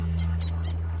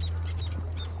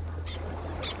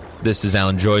This is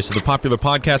Alan Joyce of the popular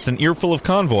podcast An Earful of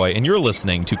Convoy, and you're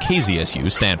listening to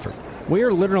KZSU Stanford. We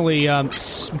are literally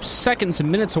seconds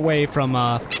and minutes away from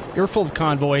Earful of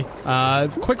Convoy.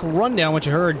 Quick rundown what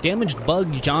you heard. Damaged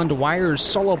Bug, John Dwyer's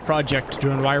solo project,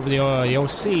 doing right over the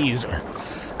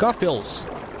OCs. Golf Bills,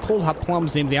 Cold Hot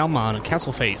Plums, named the album on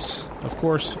Castle Face. Of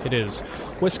course it is.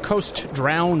 West Coast,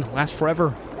 Drown, Last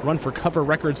Forever, Run for Cover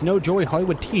Records, No Joy,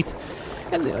 Hollywood Teeth.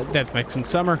 And that's Mexican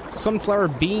Summer. Sunflower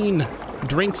Bean,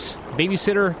 Drinks,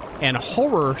 Babysitter, and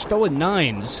Horror, spelled with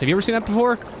nines. Have you ever seen that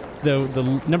before?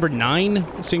 The number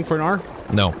 9 sing for an R?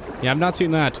 No. Yeah, I've not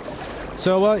seen that.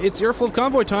 So it's Earful of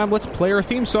Convoy time. Let's play our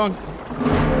theme song.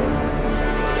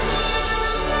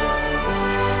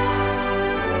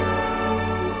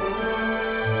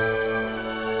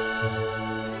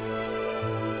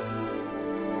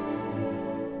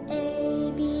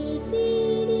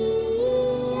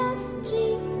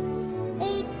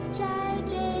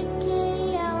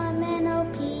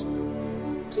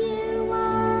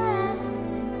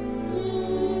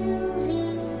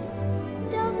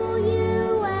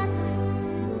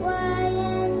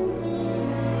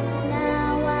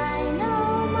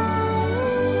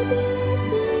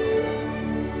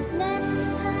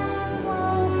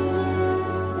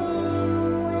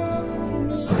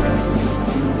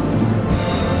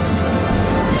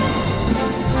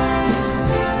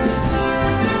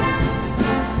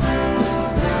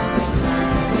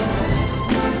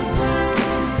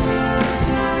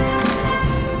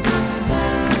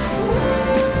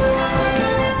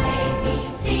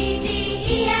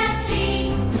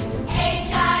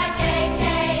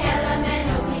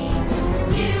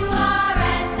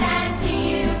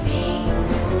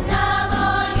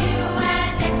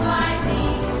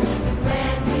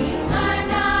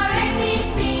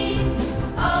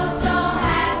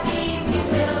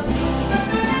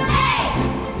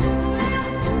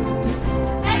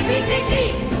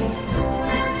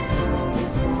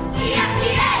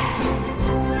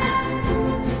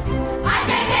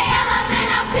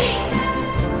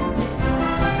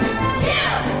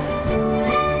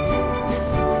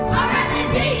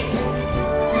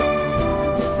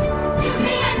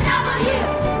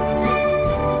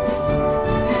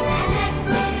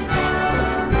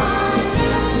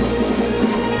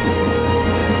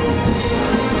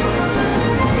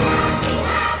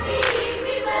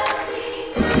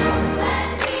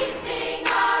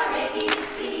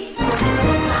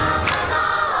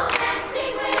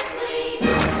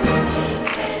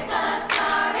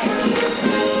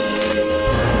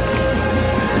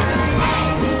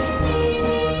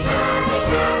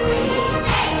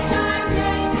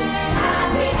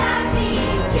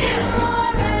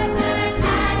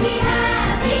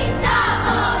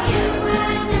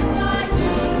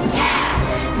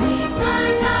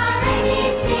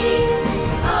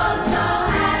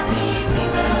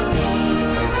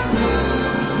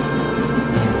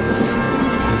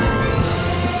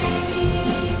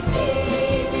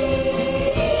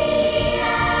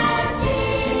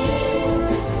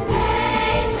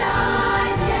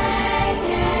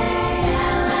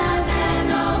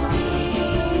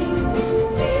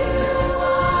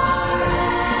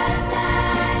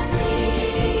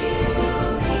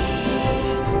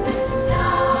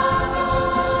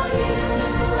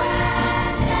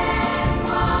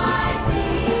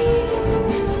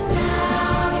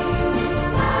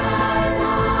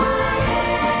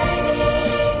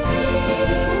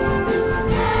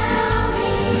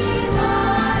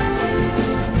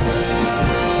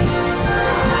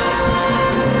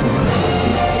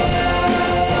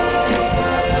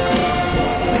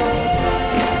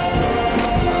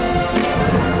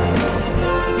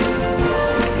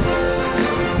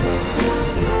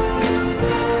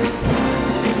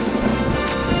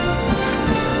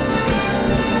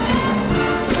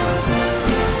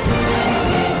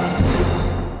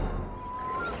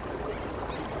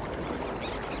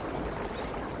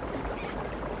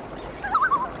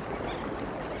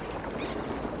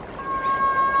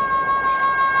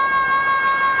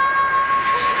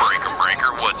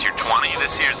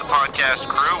 This here's the podcast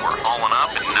crew. We're hauling up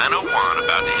at 9:01,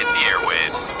 about to hit the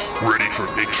airwaves. Ready for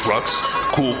big trucks,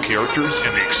 cool characters,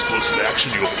 and the explosive action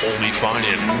you'll only find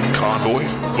in Convoy?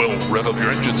 Well, rev up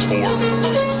your engines for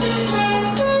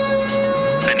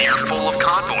An Earful of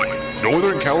Convoy,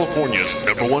 Northern California's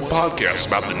 #1 podcast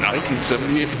about the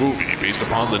 1978 movie based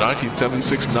upon the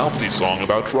 1976 novelty song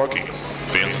about trucking.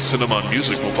 Fans of cinema and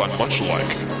music will find much alike.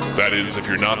 That is, if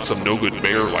you're not some no-good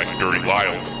bear like Dirty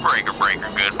Lyle. Breaker,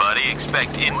 good buddy.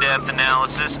 Expect in-depth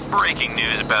analysis, breaking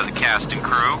news about the cast and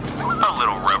crew, a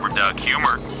little rubber duck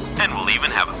humor, and we'll even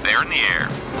have a bear in the air.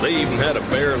 They even had a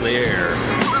bear in the air.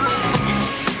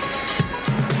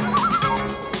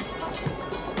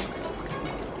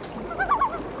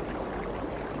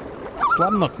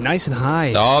 Slap them up nice and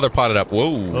high. Oh, they're potted up.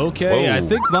 Whoa. Okay, Whoa. I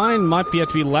think mine might have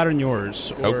to be louder than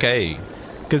yours. Okay.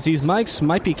 Because these mics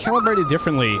might be calibrated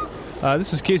differently.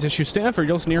 This is KZSU Stanford.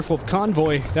 You're listening to Earful of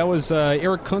Convoy. That was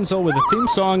Eric Kunzel with the theme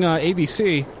song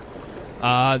ABC.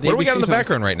 What do we got in the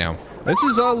background right now? This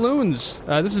is Loons.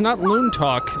 This is not Loon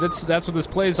Talk. That's what this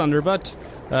plays under, but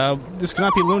this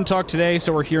cannot be Loon Talk today,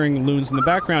 so we're hearing Loons in the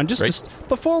background.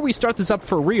 Before we start this up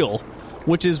for real,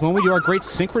 which is when we do our great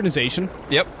synchronization.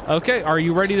 Yep. Okay, are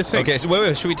you ready to sync? Okay, so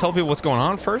wait, should we tell people what's going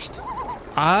on first?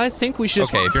 I think we should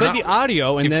play the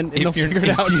audio and then they'll figure it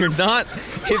out.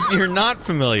 If you're not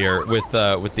familiar with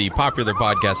the popular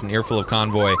podcast, An Earful of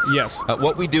Convoy, yes.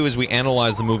 What we do is we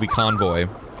analyze the movie Convoy,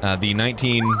 the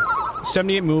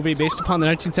 1978 movie based upon the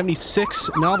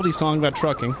 1976 novelty song about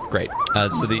trucking. Great. The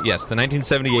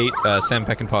 1978 Sam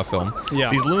Peckinpah film. Yeah.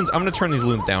 These loons. I'm going to turn these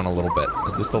loons down a little bit.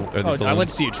 Is this the? Are these the I'd loons? like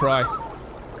to see you try.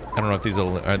 I don't know if these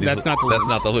are these. That's not the loons. That's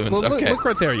not the loons. Well, okay. Look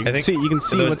right there. You can see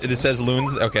what's... It says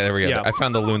loons. Okay, there we go. Yeah. I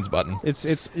found the loons button. It's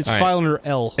right. file under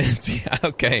L.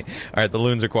 Okay. All right. The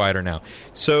loons are quieter now.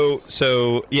 So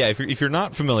yeah. If you're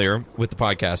not familiar with the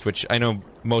podcast, which I know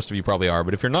most of you probably are,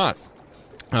 but if you're not.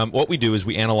 What we do is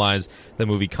we analyze the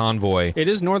movie Convoy. It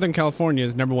is Northern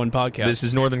California's number one podcast. This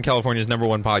is Northern California's number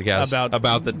one podcast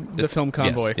about the film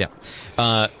Convoy. Yes,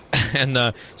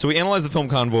 yeah. So we analyze the film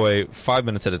Convoy 5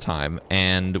 minutes at a time,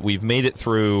 and we've made it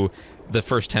through the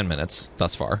first 10 minutes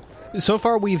thus far. So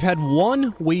far, we've had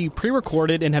one we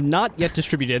pre-recorded and have not yet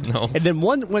distributed, No. and then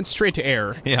one went straight to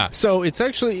air. Yeah. So it's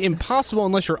actually impossible,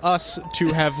 unless you're us, to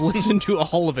have listened to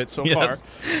all of it so far.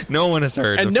 No one has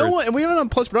heard. And and we went on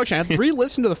post-production. I had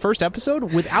re-listened to the first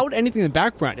episode without anything in the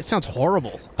background. It sounds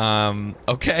horrible.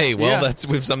 Okay, well, Yeah.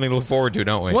 we have something to look forward to,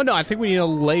 don't we? Well, no, I think we need to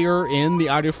layer in the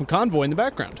audio from Convoy in the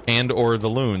background. And or the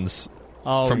loons.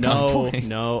 Oh, from Convoy.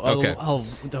 no. Okay. Oh,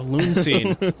 the loon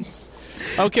scene.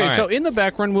 Okay, right. so in the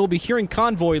background, we'll be hearing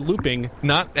Convoy looping.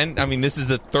 This is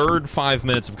the third 5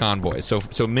 minutes of Convoy. So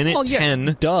minute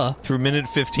 10 through minute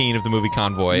 15 of the movie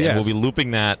Convoy, Yes. and we'll be looping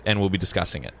that, and we'll be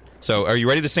discussing it. So, are you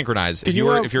ready to synchronize? Can if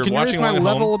you're can watching you raise my along at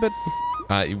level home, a bit?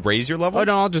 Raise your level. Oh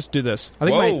no, I'll just do this. I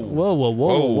think whoa.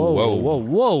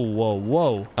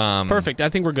 Perfect. I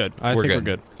think we're good. I think we're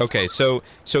good. Okay, so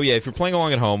yeah, if you're playing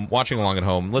along at home, watching along at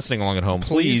home, listening along at home,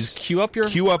 please queue up the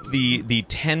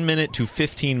 10-minute to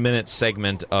 15-minute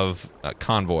segment of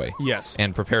Convoy. Yes.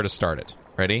 And prepare to start it.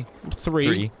 Ready?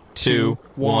 3, 2,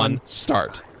 1,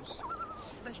 start.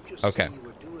 Okay.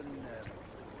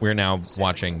 We're now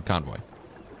watching Convoy.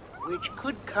 Which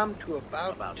could come to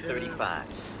about 35.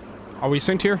 Are we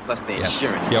synced here? Plus the Yes.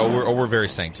 insurance. Yeah, we're very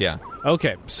synced, yeah.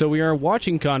 Okay, so we are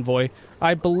watching Convoy.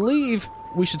 I believe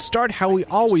we should start how we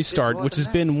always start, which has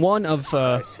been one of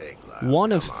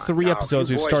 3 episodes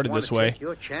we've started this way,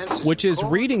 which is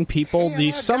reading people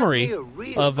the summary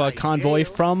of Convoy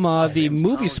from the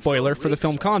movie spoiler for the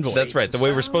film Convoy. That's right, the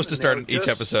way we're supposed to start each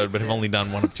episode, but have only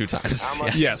done 1 of 2 times.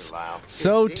 Yes.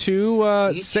 So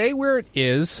to say where it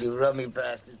is... You rub me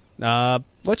bastard.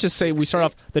 Let's just say we start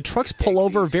off. The trucks pull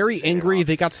over, very angry.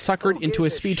 They got suckered into a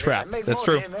speed trap. That's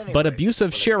true. But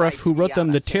abusive sheriff who wrote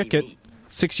them the ticket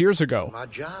 6 years ago.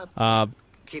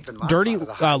 Dirty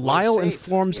Lyle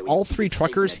informs all 3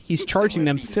 truckers he's charging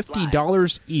them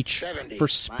 $50 each for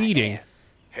speeding.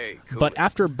 But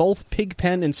after both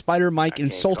Pigpen and Spider Mike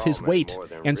insult his weight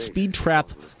and speed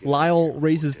trap, Lyle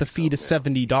raises the fee to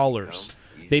 $70.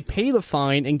 They pay the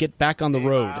fine and get back on the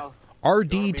road.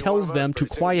 RD tells them to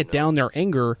quiet down their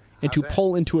anger and to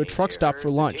pull into a truck stop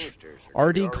for lunch.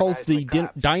 RD calls the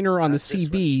diner on the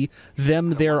CB,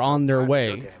 they're on their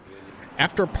way.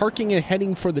 After parking and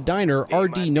heading for the diner,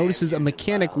 RD notices a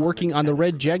mechanic working on the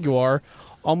red Jaguar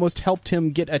almost helped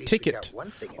him get a ticket.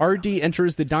 RD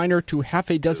enters the diner to half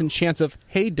a dozen chants of,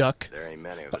 "Hey, duck."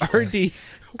 RD...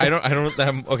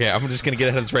 Okay, I'm just going to get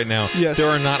ahead of this right now. Yes. There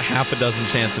are not half a dozen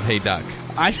chants of "Hey Duck."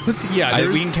 I don't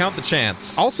think, we can count the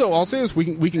chants. Also, I'll say this: we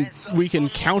can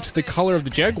count the color of the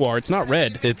Jaguar. It's not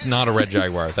red. It's not a red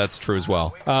Jaguar. That's true as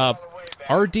well.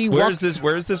 RD. Where is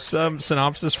this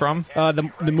synopsis from?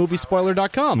 The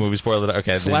moviespoiler.com. Moviespoiler.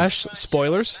 Okay.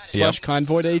 /spoilers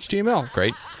 /convoy to HTML.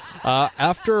 Great.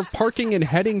 After parking and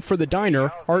heading for the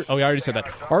diner, I already said that.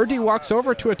 RD walks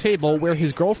over to a table where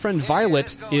his girlfriend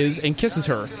Violet is and kisses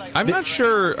her. I'm not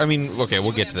sure. I mean, okay,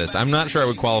 we'll get to this. I'm not sure I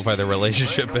would qualify their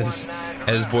relationship as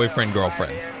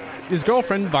boyfriend-girlfriend. His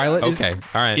girlfriend Violet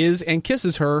is and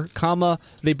kisses her,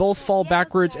 they both fall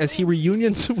backwards as he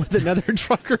reunions with another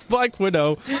trucker, Black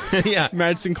Widow. Yeah,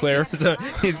 Madge Sinclair. So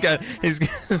he's got his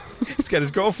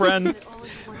girlfriend.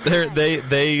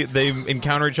 They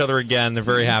encounter each other again. They're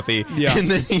very happy. Yeah.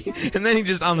 And then he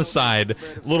just on the side,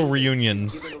 little reunion.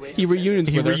 He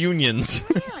reunions with her.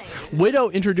 Widow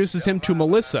introduces him to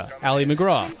Melissa, Ally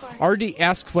McGraw. RD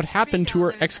asks what happened to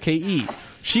her XKE.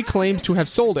 She claims to have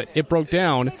sold it. It broke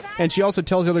down. And she also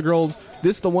tells the other girls,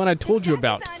 this is the one I told you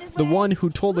about. The one who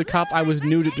told the cop I was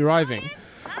new to driving.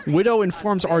 Widow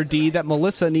informs RD that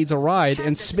Melissa needs a ride,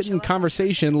 and smitten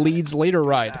conversation leads later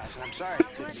ride.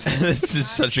 This is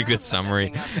such a good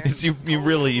summary. It's you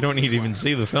don't need to even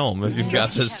see the film if you've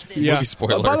got this movie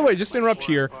spoiler. By the way, just to interrupt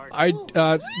here,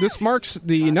 this marks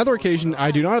another occasion I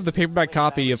do not have the paperback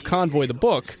copy of Convoy the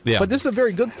book, but this is a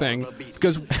very good thing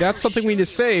because that's something we need to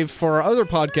save for our other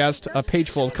podcast, A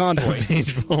Page Full of Convoy.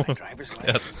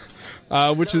 Yes.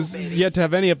 Which is yet to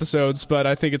have any episodes, but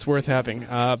I think it's worth having.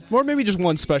 Or maybe just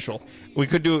one special. We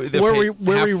could do where we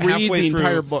read the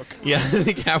entire book. Yeah, I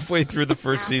think halfway through the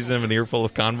first season of An Earful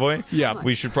of Convoy,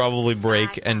 we should probably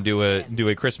break and do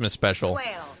a Christmas special.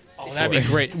 Oh, that'd be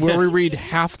great. Where we read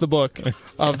half the book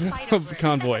of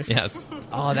Convoy. Yes.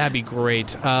 Oh, that'd be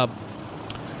great.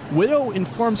 Widow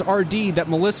informs RD that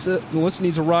Melissa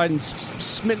needs a ride, and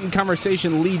smitten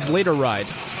conversation leads later ride.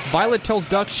 Violet tells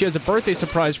Duck she has a birthday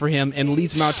surprise for him and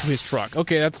leads him out to his truck.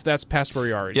 Okay, that's past where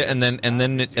we are. Yeah, and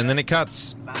then it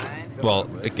cuts. Well,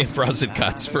 for us it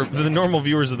cuts. For the normal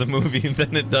viewers of the movie,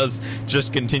 then it does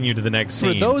just continue to the next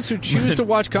scene. For those who choose to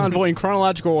watch Convoy in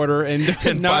chronological order and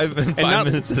five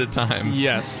minutes at a time,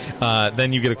 yes,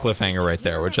 then you get a cliffhanger right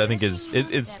there, which I think it's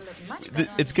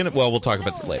gonna. Well, we'll talk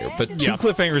about this later. But two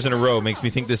cliffhangers in a row makes me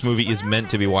think this movie is meant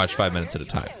to be watched 5 minutes at a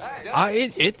time.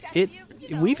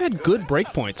 We've had good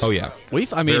breakpoints. Oh yeah,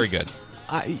 very good.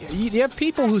 You have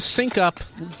people who sync up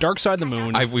Dark Side of the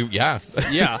Moon.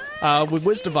 With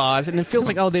Wizard of Oz, and it feels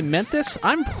like, they meant this?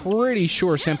 I'm pretty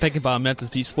sure Sam Peckinpah meant this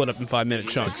to be split up in 5-minute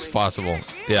chunks. It's possible.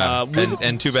 Yeah.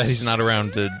 And too bad he's not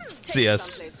around to see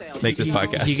us make this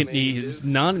podcast. He's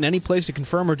not in any place to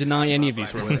confirm or deny any of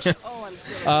these rumors.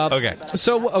 Okay.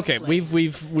 So,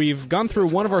 we've gone through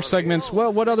one of our segments.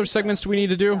 Well, what other segments do we need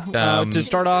to do to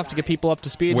start off to get people up to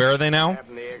speed? Where are they now?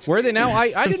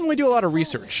 I didn't really do a lot of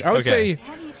research. I would say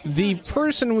the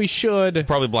person we should...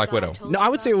 Probably Black Widow. No, I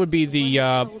would say it would be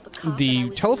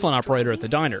the telephone operator at the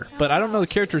diner, but I don't know the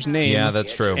character's name. Yeah,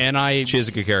 that's true. And she is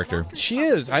a good character. She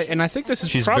is. I think this is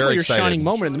She's probably very your shining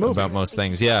moment in the movie. About most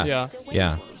things, yeah.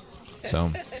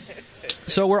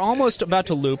 So we're almost about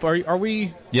to loop. Are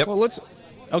we? Yep. Well, let's...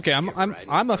 Okay,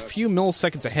 I'm a few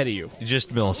milliseconds ahead of you.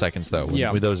 Just milliseconds, though.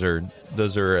 Yeah. Those are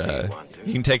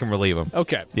you can take them or leave them.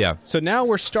 Okay. Yeah. So now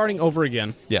we're starting over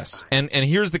again. Yes. And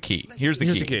here's the key. Here's the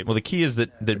key. Well, the key is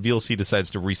that VLC decides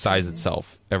to resize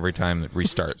itself every time it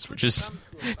restarts, which is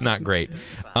not great.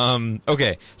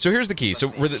 Okay. So here's the key. So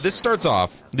this starts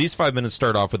off. These 5 minutes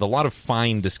start off with a lot of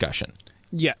fine discussion.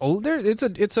 Yeah. Oh,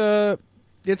 it's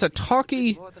a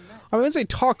talky. I wouldn't say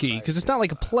talky, because it's not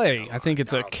like a play. I think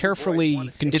it's a carefully...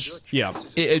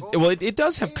 It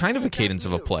does have kind of a cadence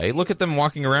of a play. Look at them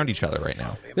walking around each other right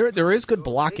now. There is good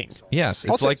blocking. Yes,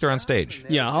 it's also, like they're on stage.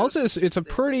 Yeah, also it's a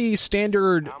pretty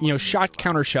standard, shot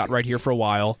counter shot right here for a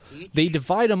while. They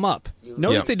divide them up.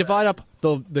 Notice they divide up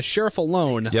the sheriff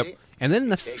alone. Yep. And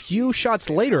then a few shots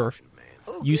later,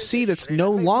 you see that's no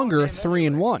longer 3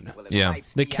 in 1. Yeah.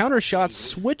 The counter shot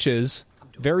switches...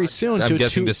 very soon. I'm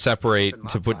guessing to separate,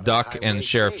 to put Duck and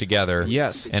Sheriff together.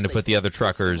 Yes. And to put the other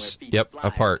truckers,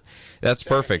 apart. That's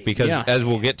perfect, because as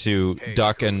we'll get to,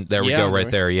 Duck and... There we go,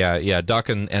 right there. Yeah. Duck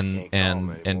and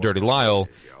Dirty Lyle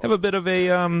have a bit of a,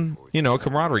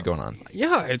 camaraderie going on.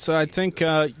 Yeah, it's, I think,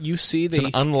 you see It's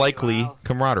an unlikely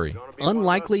camaraderie.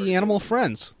 Unlikely animal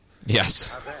friends.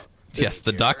 Yes. Yes,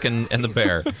 the duck and the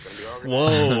bear.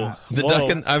 Whoa.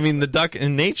 The duck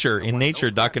in nature. In nature,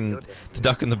 the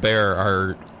duck and the bear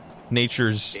are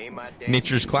nature's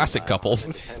classic couple.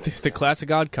 The classic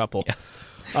odd couple.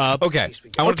 Yeah. Okay,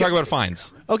 I want to talk about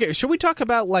fines. Okay, should we talk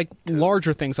about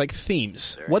larger things like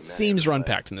themes? What themes are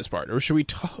unpacked in this part, or should we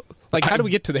talk? How do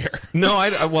we get to there? No,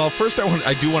 first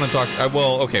I do want to talk.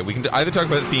 We can either talk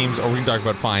about themes, or we can talk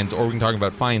about fines, or we can talk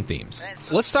about fine themes.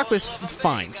 Let's talk with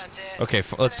fines. Okay,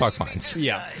 let's talk fines.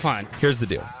 Yeah, fine. Here's the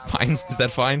deal. Fine? Is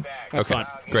that fine? That's fine.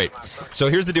 Great. So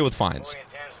here's the deal with fines.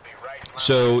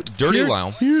 So Dirty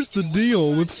Lyle. Here's the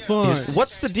deal with fines.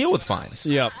 What's the deal with fines?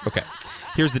 Yep. Okay.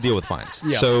 Here's the deal with fines.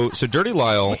 Yep. So Dirty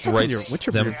Lyle writes. What's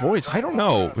your voice? I don't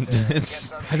know. I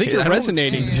think you're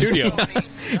resonating in the studio.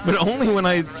 But only when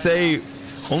I say.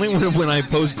 Only when I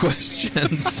pose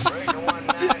questions.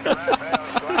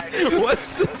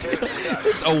 What's the deal?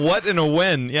 It's a what and a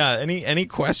when. Yeah, any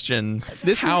question.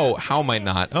 How might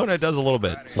not. Oh, no, it does a little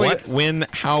bit. What, when,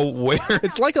 how, where.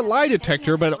 It's like a lie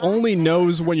detector, but it only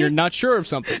knows when you're not sure of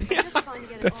something.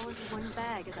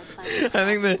 I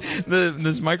think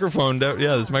this microphone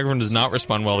does not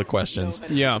respond well to questions.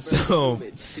 Yeah. So,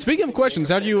 speaking of questions,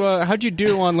 how'd you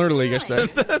do on Learner League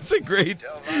yesterday? that's a great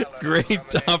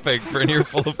topic for an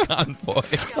earful of Convoy.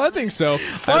 I think so.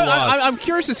 I'm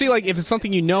curious to see if it's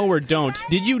something you know or don't.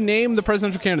 Did you name the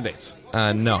presidential candidates?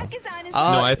 No. No,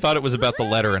 I thought it was about the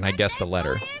letter, and I guessed a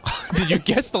letter. Did you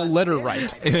guess the letter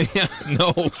right? Yeah,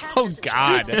 no. Oh,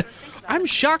 God. I'm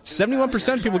shocked.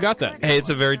 71% of people got that. Hey,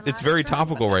 it's very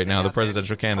topical right now, the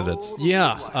presidential candidates.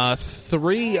 Yeah.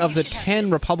 3 of the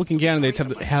 10 Republican candidates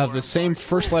have the same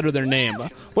first letter of their name.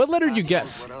 What letter did you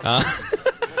guess?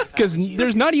 Because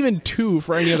there's not even 2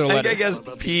 for any other letter. I guessed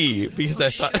P, because I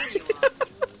thought...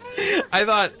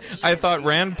 I thought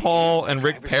Rand Paul and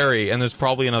Rick Perry, and there's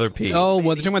probably another P. Oh,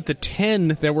 well, they're talking about the 10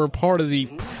 that were part of the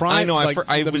prime. I know.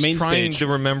 I the was main trying stage. to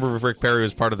remember if Rick Perry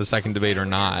was part of the second debate or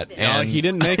not. And he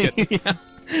didn't make it. Yeah,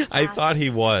 I thought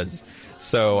he was.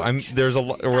 So there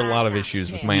were a lot of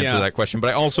issues with my answer to that question,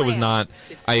 but I also was not.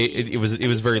 It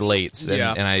was very late,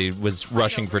 and I was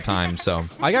rushing for time. So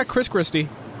I got Chris Christie,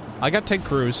 I got Ted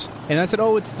Cruz, and I said,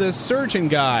 "Oh, it's the surgeon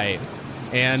guy,"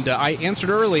 and I answered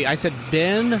early. I said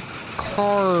Ben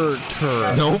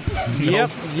Carter. Nope.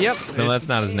 Yep. No, that's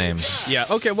not his name. Yeah.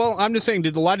 Okay. Well, I'm just saying,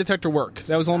 did the lie detector work?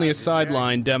 That was only a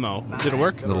sideline demo. Did it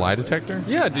work? The lie detector?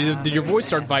 Yeah. Did your voice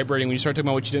start vibrating when you started talking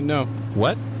about what you didn't know?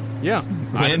 What? Yeah.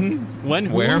 When? Who?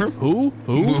 Where?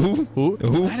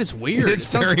 Who? That is weird. It's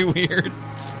very weird.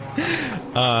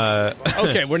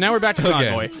 Okay. We're back to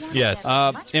Convoy. Yes.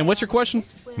 And what's your question?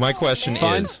 My question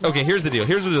fines? is, okay, here's the deal.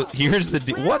 Here's the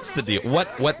deal. What's the deal?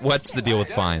 What's the deal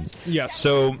with fines? Yes.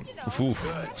 So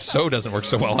doesn't work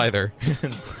so well either.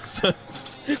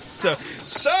 so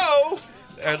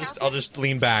I'll just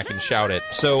lean back and shout it.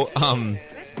 So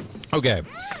okay.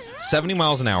 70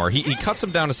 miles an hour. He cuts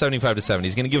them down to 75 to 70.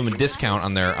 He's going to give them a discount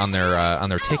on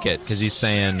their ticket because he's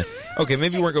saying, okay,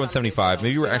 maybe you weren't going 75,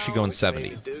 maybe you were actually going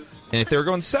 70. And if they were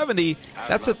going 70,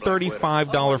 that's a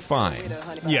 $35 fine.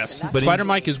 Yes. But Spider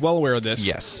Mike is well aware of this.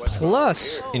 Yes.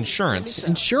 Plus, Insurance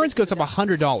goes up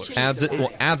 $100.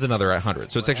 adds another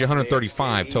 $100, so it's actually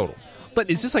 $135 total. But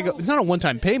is this it's not a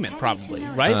one-time payment, probably,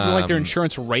 right? Their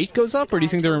insurance rate goes up, or do you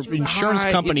think their insurance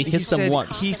company hits them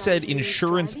once? He said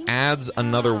insurance adds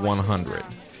another $100.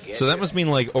 So that must mean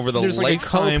over the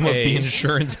lifetime of the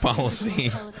insurance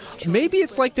policy. Maybe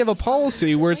it's they have a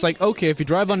policy where it's okay, if you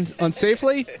drive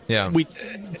unsafely, we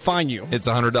fine you. It's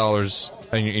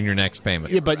 $100 in your next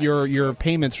payment. Yeah, but your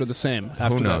payments are the same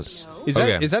after Who knows?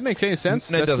 that. Does that make any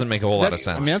sense? It doesn't make a whole lot of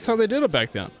sense. I mean, that's how they did it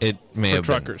back then. It may for have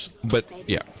truckers. Been. But,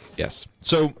 yeah. Yes.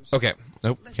 So, okay.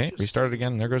 Nope. Okay, restart it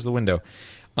again. There goes the window.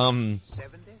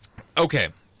 Okay,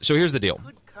 so here's the deal.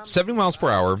 70 miles per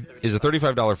hour is a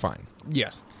 $35 fine.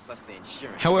 Yes.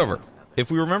 However,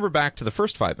 if we remember back to the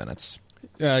first 5 minutes...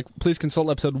 please consult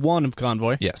episode 1 of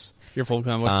Convoy. Yes. Your full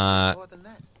Convoy.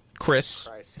 Chris,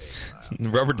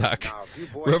 Rubber Duck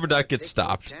gets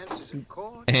stopped.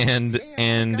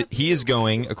 And he is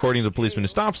going, according to the policeman who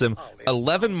stops him,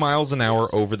 11 miles an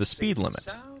hour over the speed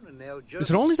limit. Is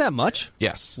it only that much?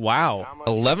 Yes. Wow.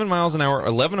 11 miles an hour,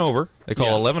 11 over. They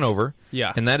call it 11 over.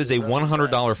 Yeah. And that is a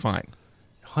 $100 fine.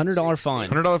 $100 fine.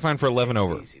 $100 fine for 11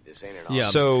 over. Yeah.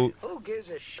 So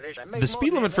the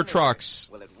speed limit for trucks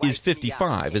is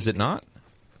 55, is it not?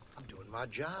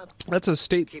 That's a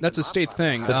state thing. That's a state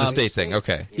thing.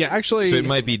 Okay. Yeah, actually. So it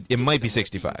might be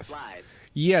 65.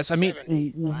 Yes, I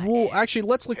mean, actually,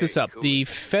 let's look this up. The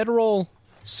federal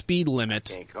speed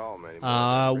limit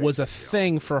was a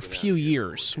thing for a few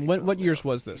years. What years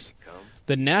was this?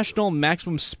 The National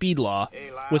Maximum Speed Law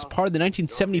was part of the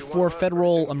 1974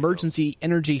 Federal Emergency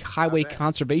Energy Highway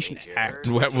Conservation Act.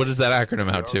 What does that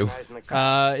acronym out to?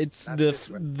 It's the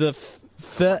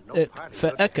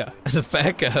FECA. The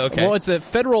FECA, okay. Well, it's the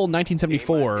Federal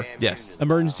 1974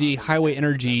 Emergency Highway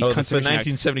Energy Conservation Act.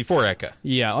 1974 ECA.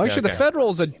 Yeah, actually, the Federal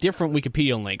is a different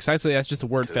Wikipedia link, so I'd say that's just the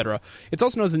word Federal. It's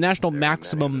also known as the National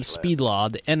Maximum Speed Law,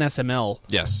 the NSML.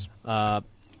 Yes.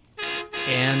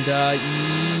 And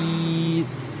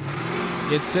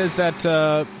it says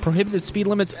that prohibited speed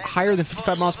limits higher than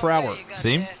 55 miles per hour.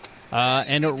 See?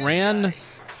 And it ran...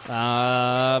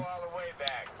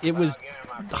 it was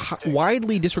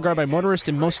widely disregarded by motorists,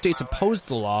 and most states opposed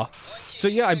the law. So,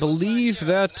 yeah, I believe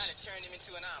that...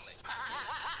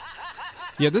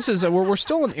 Yeah, this is... we're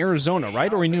still in Arizona,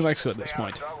 right? Or are we in New Mexico at this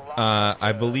point?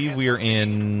 I believe we are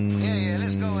in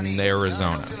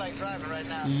Arizona.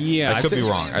 Yeah, I could be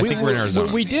wrong. I think we're in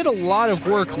Arizona. We did a lot of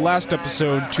work last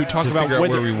episode to talk about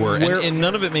where we were, and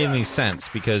none of it made any sense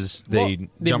because they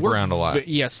jump around a lot.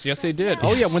 Yes, they did.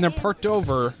 Oh yeah, when they're parked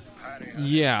over.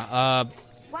 Yeah.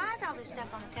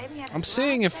 I'm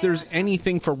seeing if there's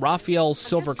anything for Raphael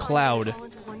Silver Cloud.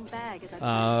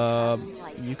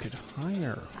 You could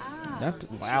hire.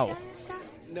 Wow.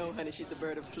 No, honey, she's a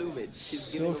bird of plumage. She's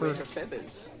Silver. giving away her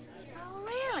feathers. Oh,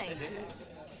 really?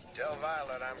 Tell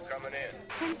Violet I'm coming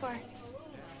in. 10 for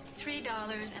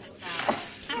 $3 and a salad.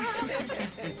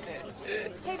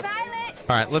 Hey, Violet.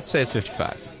 All right, let's say it's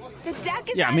 55. The duck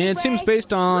is Yeah, I on mean, its it seems way.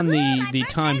 based on We'll ruin the my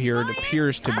time birthday here, it party.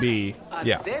 appears to be.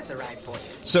 Yeah. There's a ride for you.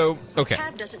 So, okay,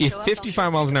 if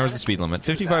 55 miles an hour is the speed limit,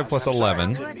 55 plus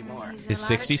 11 is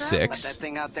 66. That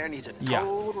thing out there needs a Yeah.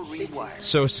 total rewire.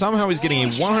 So somehow he's getting a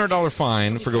 $100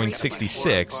 fine for going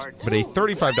 66, but a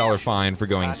 $35 fine for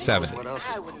going 70.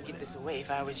 I wouldn't give this away if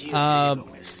I was you.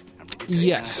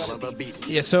 Yes.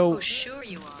 Yeah, so Sure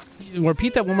you are.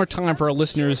 repeat that one more time for our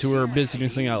listeners who are busy doing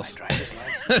something else.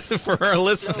 For our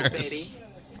listeners.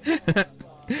 All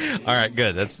right,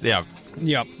 good. Yeah.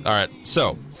 Yep. All right,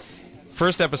 so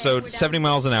first episode, 70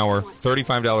 miles an hour,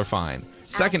 $35 fine.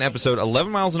 Second episode,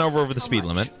 11 miles an hour over the speed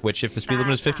limit, which if the speed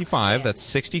limit is 55, that's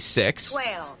 66.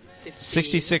 12.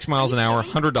 66 miles an hour,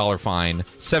 $100 fine.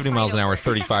 70 miles an hour,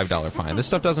 $35 fine. This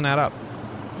stuff doesn't add up.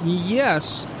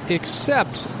 Yes,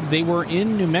 except they were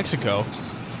in New Mexico.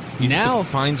 Now, The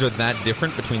fines are that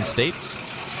different between states?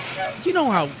 you know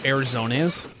how Arizona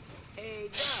is.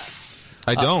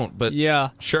 I don't, but Yeah.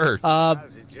 sure.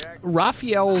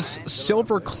 Raphael's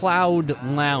Silver Cloud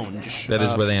Lounge. That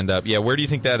is where they end up. Yeah, where do you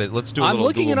think that is? Let's do a I'm little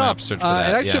looking Google it Map up. search for that.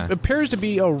 It actually appears to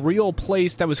be a real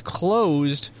place that was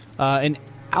closed in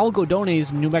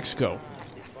Algodones, New Mexico.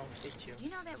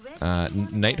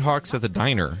 Nighthawks at the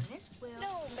Diner.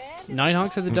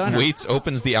 Nighthawks at the Diner. Waits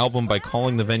opens the album by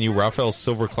calling the venue Raphael's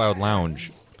Silver Cloud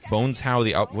Lounge. Bones Howe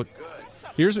the what?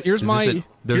 Here's my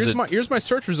there's here's a- my here's my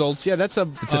search results. Yeah, that's a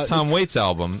It's a Tom Waits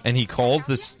album, and he calls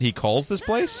this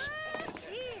place.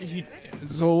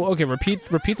 So okay,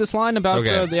 repeat this line about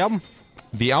Okay. the album.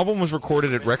 The album was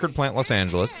recorded at Record Plant Los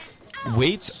Angeles.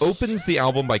 Waits opens the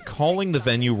album by calling the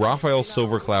venue Raphael's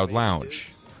Silver Cloud Lounge.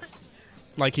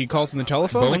 Like he calls in the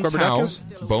telephone. like Bones Rubber Duck Howe, is?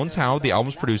 Bones Howe, the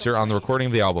album's producer, on the recording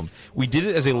of the album. We did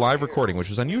it as a live recording, which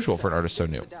was unusual for an artist so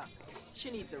new.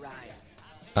 She needs a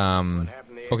ride.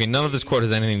 Okay, none of this quote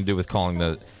has anything to do with calling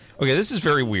the... Okay, this is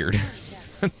very weird.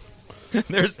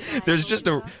 There's just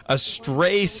a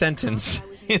stray sentence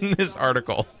in this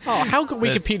article Oh, how could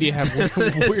Wikipedia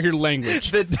have weird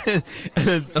language?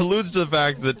 that alludes to the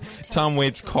fact that Tom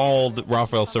Waits called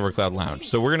Raphael Silver Cloud Lounge.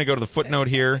 So we're going to go to the footnote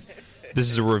here. This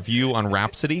is a review on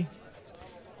Rhapsody.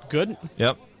 Good.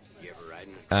 Yep.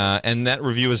 And that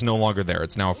review is no longer there.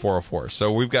 It's now a 404.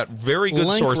 So we've got very good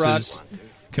Blank sources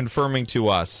confirming to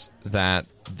us that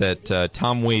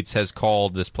Tom Waits has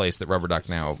called this place that Rubber Duck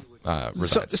now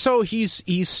resides. So he's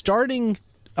starting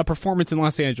a performance in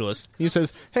Los Angeles. He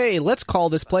says, "Hey, let's call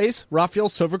this place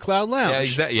Raphael's Silver Cloud Lounge." Yeah,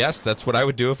 exactly. Yes, that's what I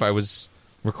would do if I was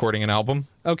recording an album.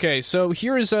 Okay, so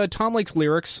here is Tom Lake's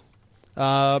lyrics.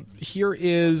 Here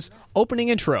is opening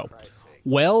intro.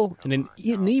 Well, an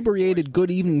inebriated good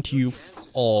evening to you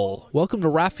all. Welcome to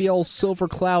Raphael's Silver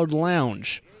Cloud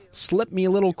Lounge. Slip me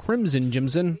a little crimson,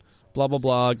 Jimson. Blah, blah,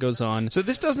 blah, goes on. So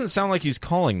this doesn't sound like he's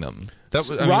calling them. That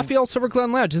was, I mean- Raphael's Silver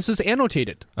Cloud Lounge. This is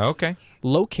annotated. Okay.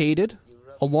 Located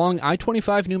along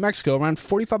I-25 New Mexico, around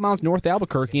 45 miles north of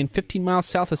Albuquerque and 15 miles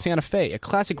south of Santa Fe, a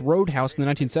classic roadhouse in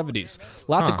the 1970s.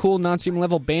 Lots of cool non-stream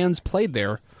level bands played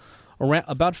there. Around,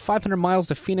 about 500 miles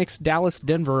to Phoenix, Dallas,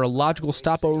 Denver, a logical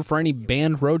stopover for any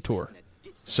band road tour.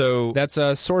 So That's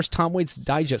source Tom Waits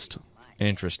Digest.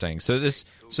 interesting. So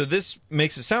this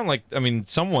makes it sound like, I mean,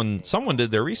 someone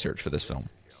did their research for this film.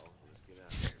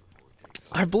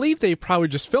 I believe they probably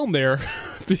just filmed there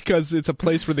because it's a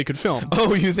place where they could film.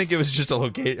 Oh, you think it was just a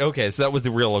location? Okay, so that was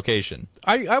the real location.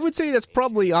 I would say that's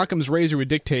probably Occam's razor would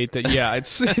dictate that. Yeah,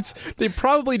 it's they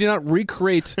probably did not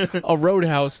recreate a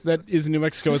roadhouse that is in New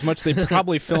Mexico as much as they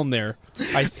probably filmed there.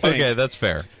 I think. Okay, that's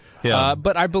fair. Yeah,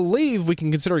 But I believe we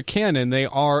can consider it canon. They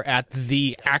are at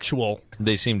the actual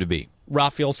they seem to be.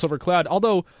 Raphael Silver Cloud.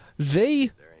 Although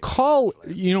they call,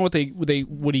 you know what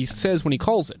what he says when he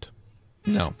calls it.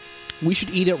 No. We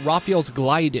should eat at Raphael's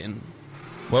Glide-In.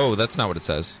 Whoa, that's not what it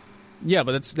says. Yeah,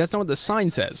 but that's not what the sign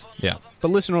says. Yeah,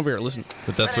 But listen over here. Listen.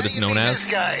 but that's what it's known as.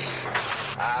 This guy.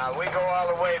 We go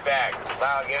all the way back.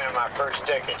 Lyle gave me my first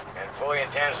ticket, and fully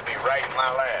intends to be writing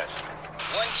my last.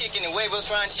 One kick in the huevos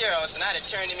rancheros, and I'd have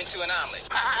turned him into an omelet.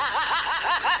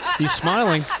 He's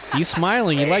smiling. He's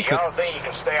smiling. He likes it. Y'all think you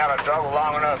can stay out of trouble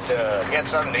long enough to get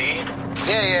something to eat?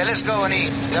 Yeah, let's go and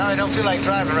eat. No, I don't feel like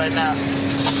driving right now.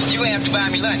 You have to buy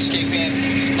me lunch, Escape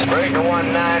Breaker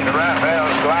 19 to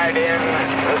Raphael's Glide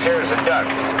In. This here's a duck.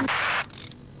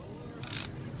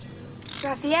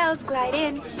 Raphael's Glide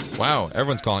In. Wow,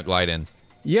 everyone's calling it Glide In.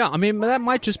 Yeah, I mean, that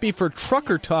might just be for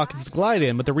trucker talk. It's Glide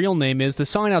In, but the real name is, the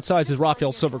sign outside says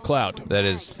Raphael Silver Cloud. That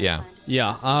is, yeah.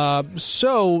 Yeah,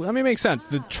 so, I mean, it makes sense.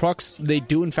 The trucks, they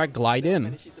do, in fact, glide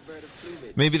in.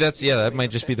 Maybe that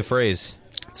might just be the phrase.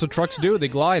 So trucks do, they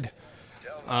glide.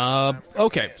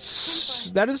 Okay.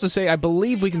 That is to say, I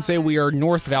believe we can say we are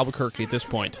north of Albuquerque at this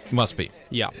point. Must be.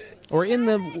 Yeah. Or in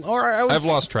the... I've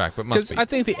lost track, but must be. I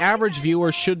think the average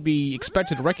viewer should be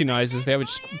expected to recognize as the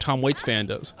average Tom Waits fan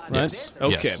does. Right? Yes.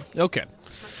 Okay. Yes. Okay.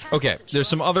 Okay, there's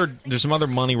some other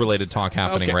money-related talk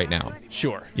happening right now.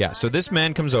 Sure. Yeah, so this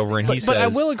man comes over and he says... But I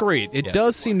will agree, it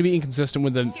does seem to be inconsistent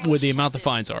with the amount the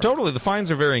fines are. Totally, the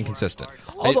fines are very inconsistent.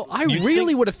 Although I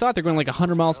really would have thought they're going like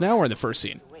 100 miles an hour in the first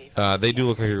scene. They do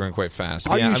look like they're going quite fast.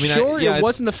 Are you sure it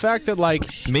wasn't the fact that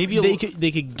like maybe they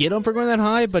could get him for going that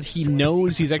high, but he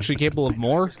knows he's actually capable of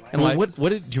more? And well,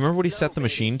 do you remember what he set the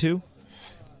machine to?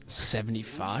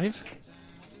 75?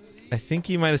 I think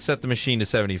he might have set the machine to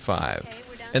 75.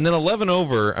 And then 11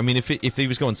 over, I mean, if he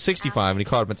was going 65 and he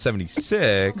caught him at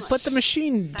 76... But the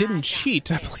machine didn't cheat.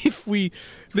 I believe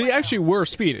they actually were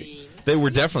speeding. They were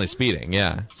definitely speeding,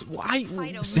 yeah. So why?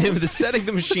 The setting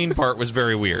the machine part was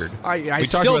very weird. I we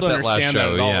still talked about don't that last understand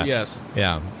show, that at all. yeah. Yes.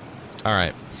 Yeah. All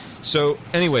right. So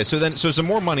anyway, so some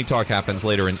more money talk happens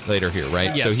later here,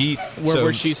 right? Yes. So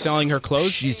where she's selling her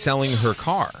clothes? She's selling her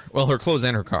car. Well, her clothes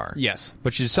and her car. Yes.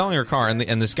 But she's selling her car,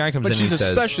 and this guy comes in and he says... But she's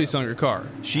especially selling her car.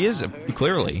 She is,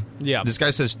 clearly. Yeah. This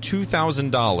guy says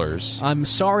 $2,000. I'm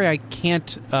sorry, I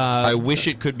can't... I wish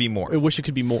it could be more. I wish it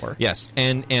could be more. Yes,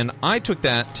 and I took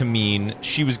that to mean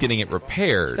she was getting it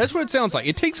repaired. That's what it sounds like.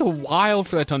 It takes a while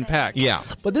for that to unpack. Yeah.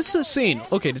 But this is a scene.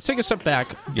 Okay, to take a step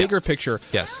back, bigger picture.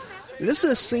 Yes. This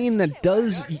is a scene that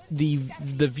does the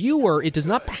viewer, it does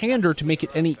not pander to make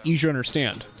it any easier to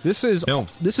understand. This is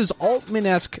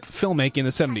Altman-esque filmmaking in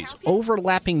the 70s.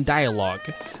 Overlapping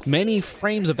dialogue, many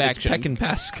frames of action. It's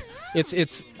Peckinpah-esque.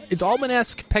 It's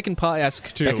Altman-esque,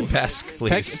 Peckinpah-esque too. Peckinpah-esque,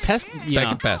 please.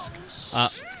 Peckinpah-esque.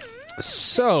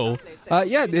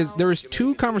 There's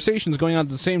two conversations going on at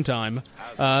the same time.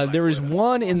 There is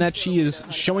one in that she is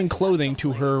showing clothing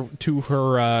to her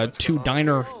two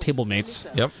diner table mates.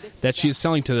 Yep. That she is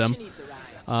selling to them.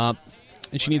 And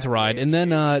she needs a ride. And then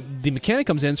the mechanic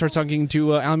comes in and starts talking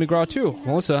to Alan McGraw too,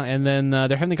 Melissa, and then they're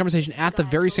having the conversation at the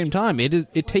very same time.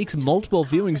 It takes multiple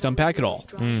viewings to unpack it all.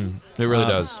 It really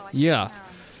does. Yeah.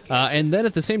 And then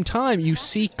at the same time, you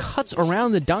see cuts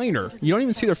around the diner. You don't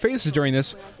even see their faces during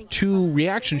this. Two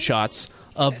reaction shots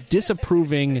of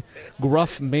disapproving,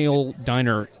 gruff male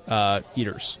diner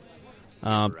eaters.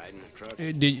 I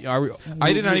did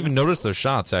not even notice those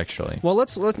shots, actually. Well,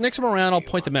 let's next time around, I'll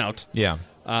point them out. Yeah.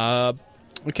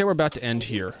 Okay, we're about to end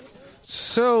here.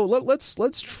 So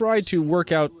let's try to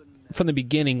work out from the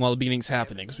beginning while the beginning's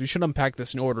happening. Because we should unpack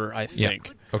this in order, I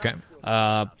think. Yeah. Okay.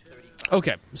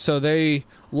 Okay, so a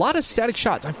lot of static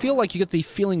shots. I feel like you get the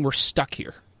feeling we're stuck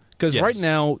here. Because right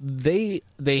now, they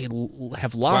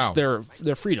have lost their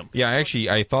freedom. Yeah,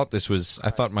 I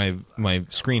thought my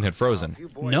screen had frozen.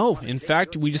 No, in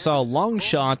fact, we just saw a long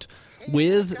shot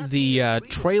with the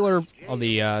trailer, on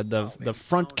the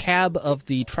front cab of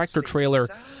the tractor trailer,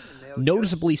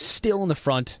 noticeably still in the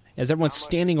front, as everyone's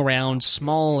standing around,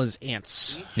 small as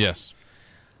ants. Yes.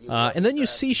 And then you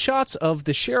see shots of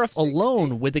the sheriff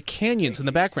alone with the canyons in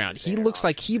the background. He looks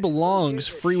like he belongs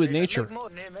free with nature.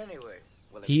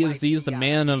 He is the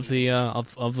man of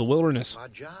the wilderness.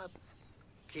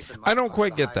 I don't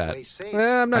quite get that.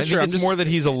 I'm not sure. It's more that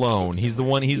he's alone. He's the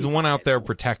one out there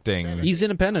protecting. He's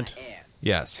independent.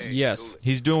 Yes. Yes.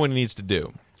 He's doing what he needs to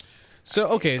do.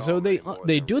 So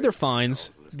they do their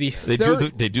fines. They do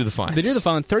the fines. They do the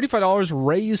fine. $35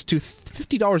 raised to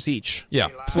 $50 each. Yeah.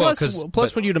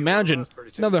 Plus what you'd imagine,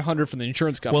 another $100 from the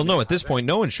insurance company. Well, no, at this point,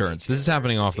 no insurance. This is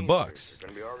happening off the books.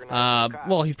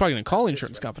 Well, he's probably going to call the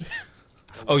insurance company.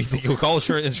 Oh, you think he'll call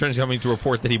insurance company to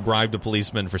report that he bribed a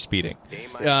policeman for speeding?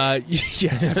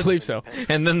 Yes, I believe so.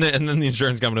 and then the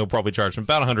insurance company will probably charge him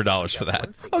about $100 for that.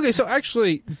 Okay, so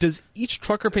actually, does each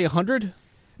trucker pay $100?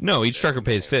 No, each trucker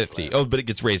pays $50. Oh, but it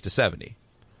gets raised to $70.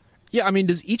 Yeah, I mean,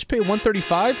 does each pay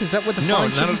 $135? Is that what the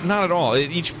fine should be? No, not at all.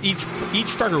 Each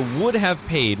trucker would have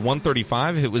paid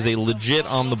 $135 if it was a legit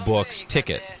on the books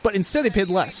ticket. But instead, they paid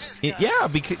less.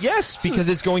 Because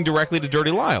it's going directly to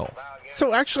Dirty Lyle.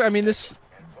 So actually, I mean,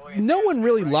 no one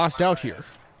really lost out here,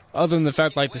 other than the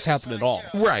fact like this happened at all.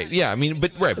 Right? Yeah. I mean,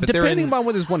 but depending on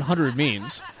what this 100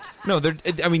 means. No,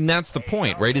 I mean, that's the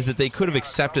point, right? Is that they could have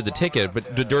accepted the ticket,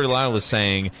 but Dirty Lyle is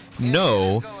saying,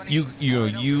 no, you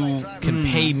can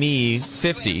pay me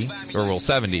 50 or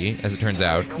 70, as it turns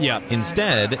out. Yeah.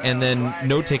 Instead, and then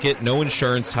no ticket, no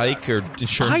insurance hike or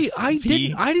insurance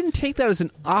fee. I didn't take that as an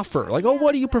offer. Like, oh,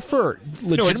 what do you prefer?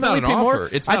 No, it's not an pay more? offer.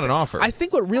 It's not an offer. I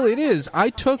think what really it is,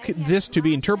 I took this to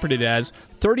be interpreted as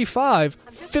 35,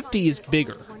 50 is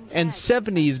bigger. And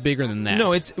 70 is bigger than that.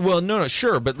 No,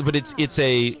 sure, but it's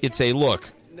a look.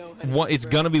 It's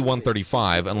gonna be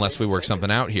 135 unless we work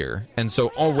something out here, and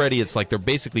so already it's like they're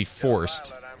basically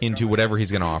forced into whatever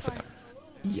he's gonna offer them.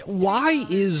 Why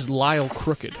is Lyle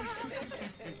crooked?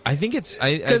 I think it's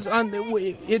because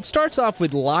it starts off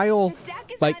with Lyle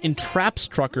like entraps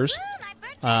truckers,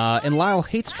 and Lyle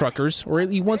hates truckers, or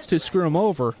he wants to screw them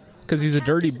over because he's a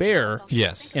dirty bear.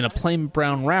 Yes, in a plain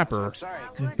brown wrapper,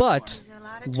 but.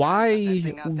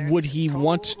 Why would he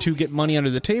want to get money under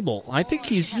the table? I think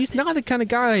he's not the kind of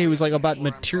guy who's like about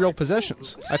material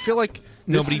possessions. I feel like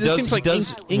no, but he does. Seems like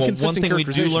One thing we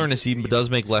do learn is he does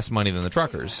make less money than the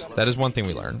truckers. That is one thing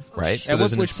we learn, right? So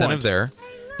there's an incentive there.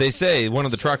 They say one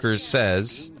of the truckers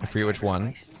says, I forget which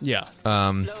one. Yeah.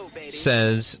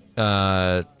 Says,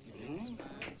 I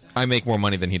make more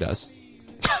money than he does.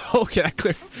 Okay,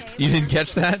 clear. You didn't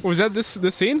catch that? Was that this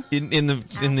scene? In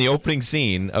the opening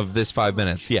scene of this 5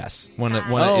 minutes, yes.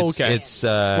 Okay. It's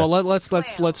well, let's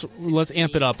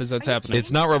amp it up as that's happening.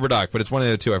 It's not Rubber Duck, but it's one of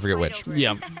the two. I forget which.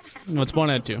 Yeah, no, it's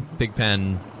one of the two. Big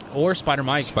Pen or Spider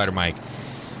Mike.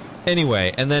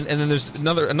 Anyway, and then there's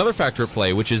another factor at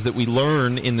play, which is that we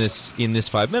learn in this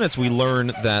 5 minutes, we learn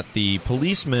that the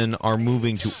policemen are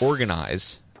moving to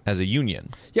organize as a union.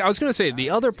 Yeah, I was going to say the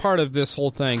other part of this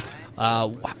whole thing.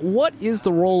 What is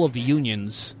the role of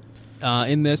unions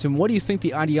in this, and what do you think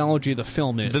the ideology of the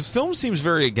film is? The film seems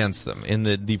very against them, in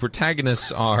that the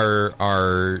protagonists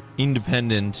are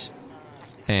independent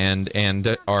and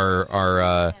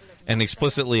are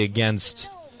explicitly against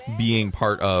being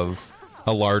part of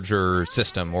a larger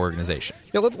system organization.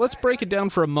 Yeah, let's break it down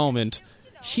for a moment.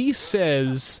 He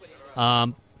says,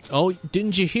 "Oh,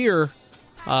 didn't you hear?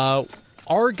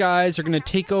 Our guys are going to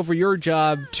take over your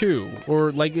job too."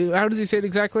 Or like, how does he say it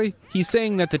exactly? He's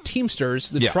saying that the Teamsters,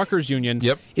 the truckers union,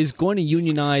 is going to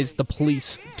unionize the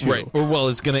police too. Right. Or well,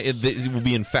 it will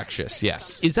be infectious.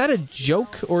 Yes. Is that a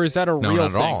joke or is that a real thing? No,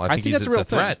 not at all. I think that's it's a real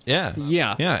threat. thing. Yeah.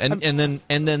 Yeah. Yeah.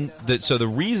 And then so the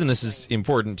reason this is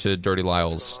important to Dirty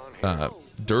Lyle's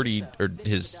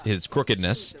his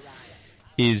crookedness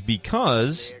is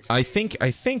because I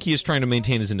think he is trying to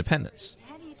maintain his independence.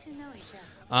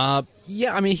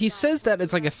 Yeah, I mean, he says that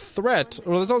it's like a threat,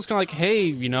 or it's always kind of like,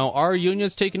 hey, our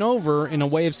union's taken over, in a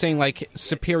way of saying, like,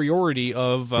 superiority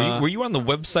of... Were you on the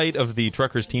website of the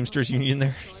Truckers Teamsters Union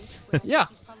there? Yeah.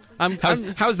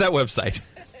 How's that website?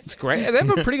 It's great. They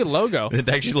have a pretty good logo. It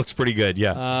actually looks pretty good,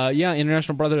 yeah.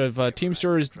 International Brotherhood of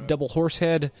Teamsters, Double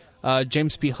Horsehead,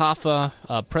 James P. Hoffa,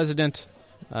 President...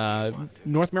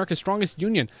 North America's strongest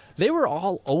union. They were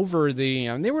all over they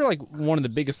were like one of the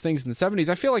biggest things in the 70s.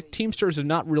 I feel like Teamsters have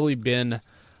not really been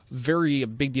a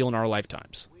big deal in our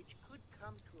lifetimes.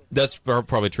 That's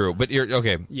probably true. But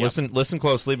okay, yep. Listen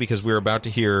closely, because we're about to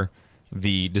hear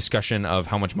the discussion of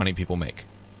how much money people make.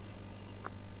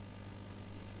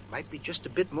 Might be just a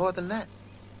bit more than that.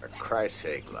 For Christ's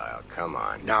sake, Lyle, come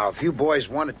on. Now, if you boys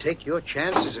want to take your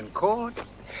chances in court,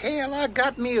 hell, I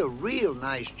got me a real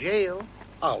nice jail.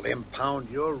 I'll impound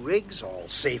your rigs all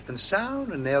safe and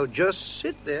sound, and they'll just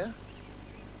sit there.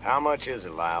 How much is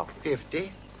it, Lyle?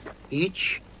 50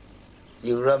 each.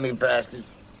 You rummy bastard.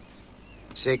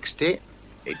 60.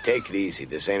 Hey, take it easy.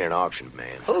 This ain't an auction,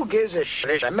 man. Who gives a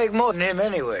shit? I make more than him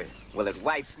anyway. Well, it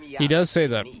wipes me out. He does say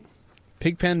that.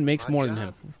 Pigpen makes more than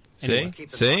him. Anyway.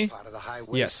 See?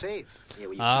 Yes. Safe.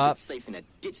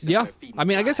 Yeah. I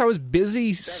mean, I guess I was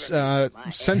busy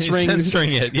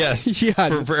censoring it, yes. Yeah.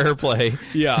 For airplay.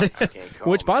 Yeah.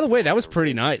 Which, by the way, that was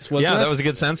pretty nice, wasn't it? Yeah, that was a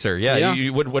good censor.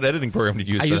 Yeah. What editing program did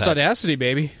you use for that? I used Audacity,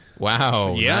 baby.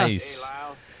 Wow. Yeah. Nice.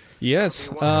 Yes.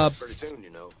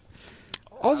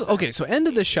 Also, okay, so end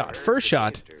of the shot. First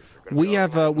shot, we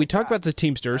have we talk about the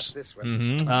Teamsters.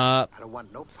 He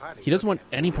doesn't want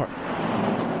any part.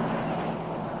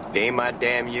 It ain't my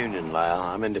damn union, Lyle.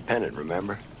 I'm independent,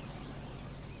 remember?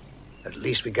 At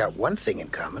least we got one thing in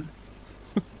common.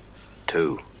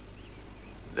 2.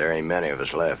 There ain't many of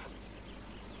us left.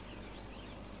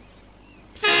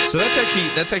 So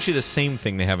that's actually the same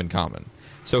thing they have in common.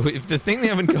 So if the thing they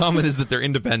have in common is that they're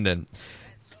independent,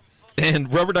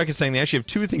 and Rubber Duck is saying they actually have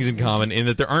 2 things in common, in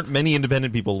that there aren't many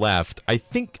independent people left, I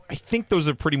think those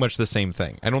are pretty much the same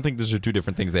thing. I don't think those are 2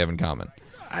 different things they have in common.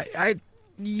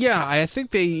 I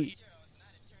think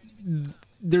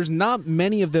there's not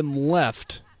many of them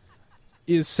left,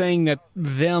 is saying that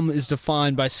them is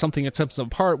defined by something that sets them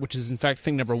apart, which is in fact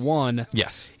thing number one.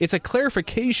 Yes. It's a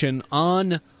clarification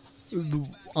on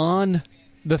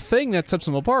the thing that sets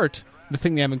them apart, the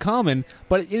thing they have in common,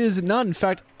 but it is not in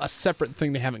fact a separate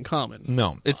thing they have in common.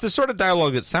 No. It's the sort of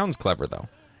dialogue that sounds clever, though.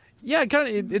 Yeah,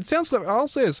 it sounds clever. I'll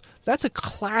say this. That's a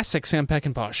classic Sam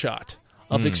Peckinpah shot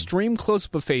of extreme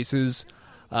close-up of faces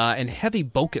and heavy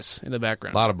bokeh in the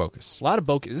background. A lot of bokeh. A lot of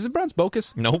bokeh. Is it pronounced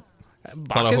bokeh? Nope.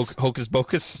 Bacchus? Hocus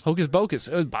Pocus. Hocus Pocus.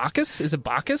 Bacchus? Is it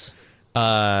Bacchus?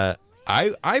 I've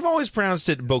always pronounced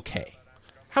it bouquet.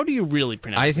 How do you really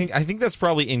pronounce it? I think that's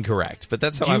probably incorrect, but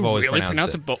that's how I've always really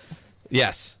pronounced it.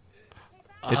 Yes.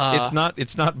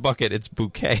 It's not bucket, it's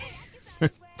bouquet.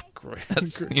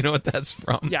 You know what that's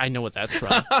from? Yeah, I know what that's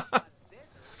from.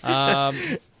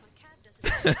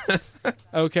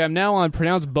 Okay, I'm now on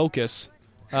pronounced Bocus.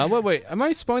 Wait, am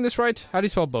I spelling this right? How do you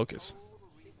spell Bocus?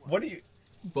 What do you...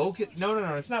 Bokeh?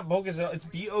 No, it's not Bocus. It's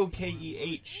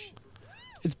Bokeh.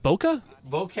 It's Boca?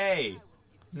 Bouquet.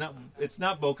 It's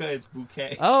not Boca, it's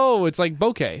bouquet. Oh, it's like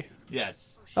bouquet.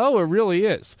 Yes. Oh, it really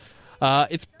is.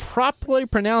 It's properly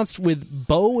pronounced with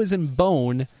bo as in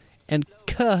bone and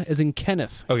k as in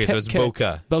Kenneth. Okay, so it's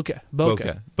Boca. Boca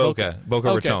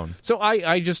Raton. So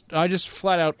I just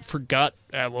flat out forgot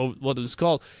what it was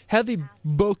called. Heavy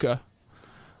Boca,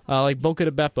 like Boca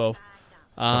de Beppo.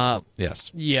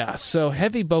 Yes. Yeah, so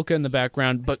heavy bokeh in the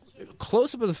background, but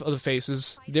close up of the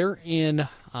faces. They're in.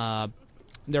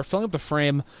 They're filling up the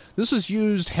frame. This was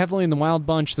used heavily in the Wild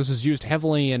Bunch. This was used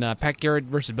heavily in Pat Garrett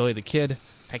versus Billy the Kid.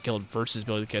 Pat Garrett versus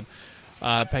Billy the Kid.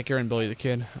 Pat Garrett and Billy the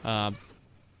Kid.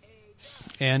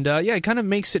 It kind of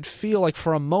makes it feel like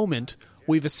for a moment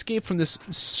we've escaped from this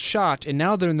shot, and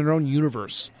now they're in their own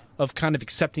universe of kind of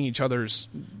accepting each other's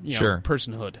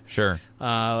personhood. Sure.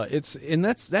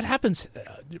 That happens.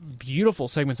 Beautiful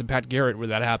segments in Pat Garrett where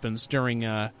that happens during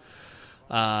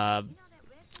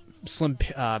Slim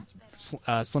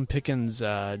Pickens'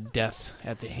 death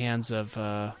at the hands of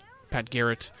Pat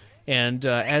Garrett, and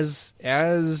as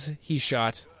he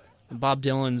shot, Bob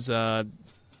Dylan's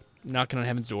 "Knocking on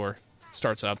Heaven's Door"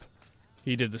 starts up.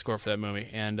 He did the score for that movie,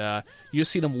 and you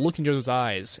just see them look into his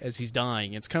eyes as he's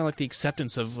dying. It's kind of like the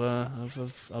acceptance of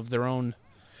their own.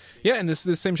 Yeah, and this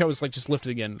same shot was like just lifted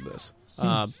again. This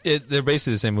they're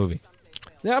basically the same movie.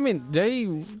 Yeah, I mean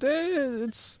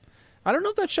it's. I don't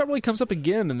know if that shot really comes up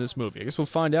again in this movie. I guess we'll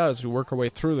find out as we work our way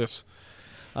through this.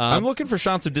 I'm looking for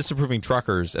shots of disapproving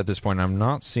truckers at this point. And I'm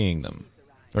not seeing them,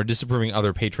 or disapproving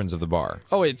other patrons of the bar.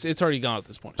 Oh, it's already gone at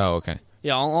this point. Oh, okay.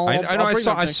 Yeah,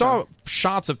 I saw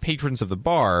shots of patrons of the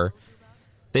bar.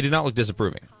 They did not look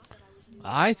disapproving.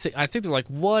 I think they're like,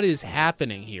 what is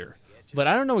happening here? But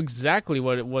I don't know exactly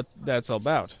what that's all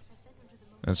about.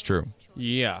 That's true.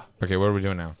 Yeah. Okay, what are we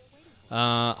doing now?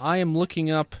 I am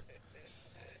looking up.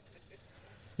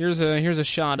 Here's a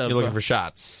shot of. You're looking for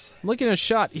shots. I'm looking at a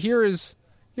shot. Here's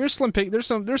Slim Pig. There's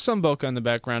some bokeh in the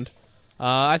background.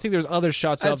 I think there's other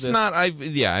shots of this. That's not.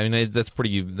 That's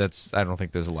pretty. I don't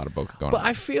think there's a lot of bokeh going on. But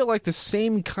I feel like the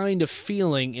same kind of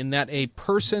feeling in that a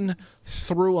person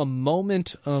through a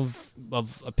moment of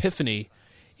epiphany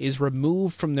is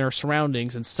removed from their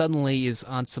surroundings and suddenly is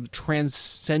on some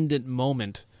transcendent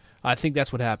moment. I think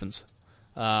that's what happens,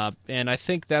 and I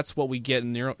think that's what we get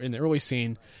in the early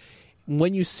scene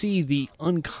when you see the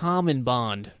uncommon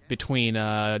bond between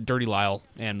Dirty Lyle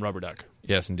and Rubber Duck.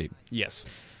 Yes, indeed. Yes.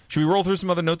 Should we roll through some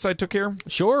other notes I took here?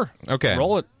 Sure. Okay.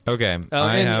 Roll it. Okay.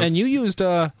 And you used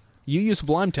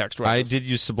Sublime Text, right? I did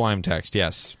use Sublime Text,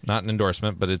 yes. Not an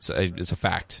endorsement, but it's a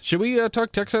fact. Should we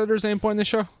talk text editors at any point in the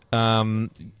show?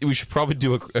 We should probably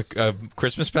do a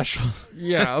Christmas special.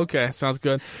 Yeah, okay. Sounds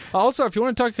good. Also, if you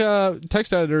want to talk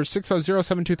text editors,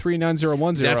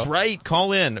 650-723-9010. That's right.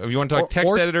 Call in. If you want to talk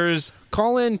text editors.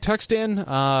 Call in, text in.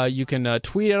 You can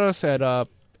tweet at us at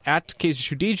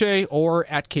KZSUDJ or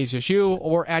at KZSU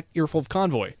or at Earful of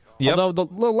Convoy. Yep. Although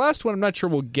the last one I'm not sure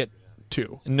we'll get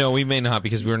to. No, we may not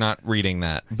because we're not reading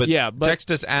that. But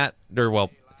text us at,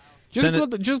 just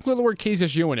put the word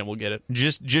KZSU in it, we'll get it.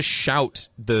 Just shout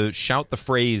the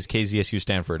phrase KZSU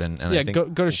Stanford. And I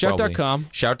think go to shout.com.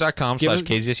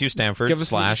 Shout.com/KZSU Stanford / give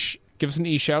us an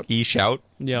eShout.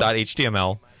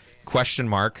 eShout.html !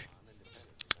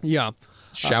 Yeah.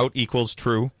 Shout equals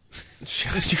true.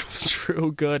 Shout equals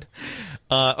true. Good.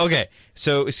 Okay,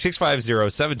 so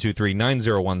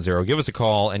 650-723-9010. Give us a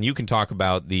call, and you can talk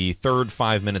about the third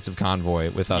 5 minutes of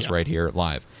Convoy with us right here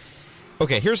live.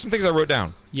 Okay, here's some things I wrote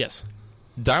down. Yes.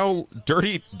 Lyle.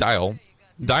 Dirty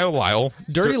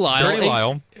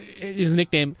Lyle. His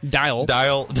nickname, Dial.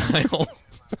 Dial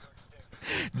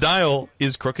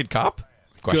is crooked cop?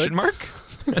 Question mark?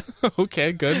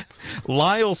 Okay, good.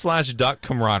 Lyle/Duck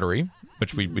camaraderie,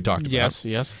 which we talked about.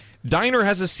 Yes. Diner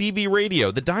has a CB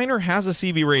radio. The diner has a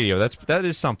CB radio. That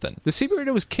is something. The CB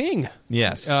radio was king.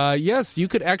 Yes. Yes, you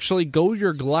could actually go to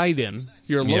your Glide-In,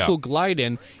 your local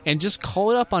Glide-In, and just call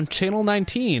it up on Channel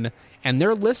 19, and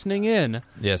they're listening in.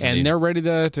 Yes, and indeed. they're ready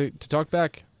to talk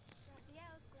back.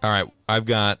 All right, I've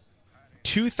got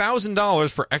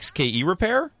 $2,000 for XKE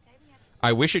repair.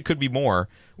 I wish it could be more,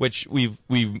 which we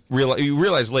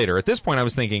realized later. At this point, I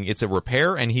was thinking it's a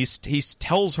repair, and he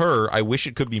tells her, "I wish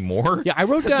it could be more." Yeah, I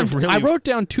wrote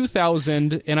down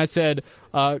 2,000, and I said,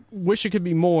 "Wish it could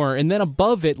be more." And then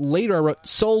above it, later I wrote,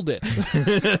 "Sold it."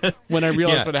 When I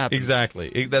realized what happened.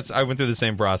 Exactly. I went through the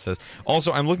same process.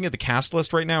 Also, I'm looking at the cast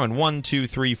list right now, and 1, 2,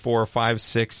 3, 4, 5,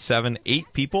 6, 7, 8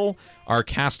 people are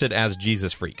casted as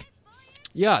Jesus Freak.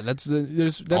 Yeah, that's in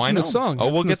the song. Oh,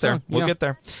 we'll get there. We'll get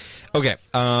there. Okay.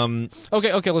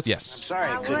 Okay. Let's. Yes.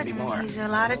 Sorry, it couldn't be more. He's in a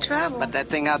lot of trouble. But that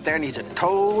thing out there needs a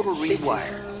total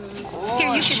rewire.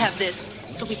 Here, you should have this.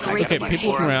 It'll be great. Okay,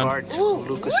 people looking around.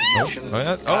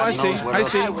 I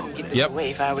see. I wouldn't give this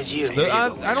away if I was you. I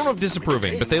don't know if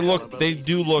disapproving, but they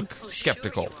do look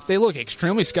skeptical. They look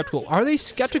extremely skeptical. Are they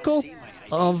skeptical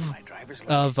of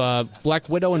Black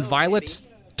Widow and Violet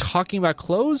talking about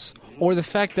clothes, or the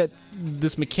fact that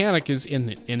this mechanic is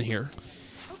in here?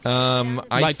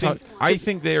 I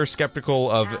think they are skeptical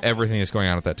of everything that's going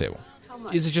on at that table.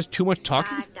 Is it just too much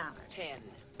talking?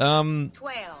 $10,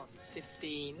 12,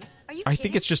 15. I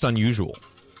think it's just unusual.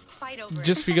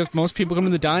 Just because most people come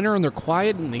in the diner and they're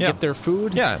quiet and they get their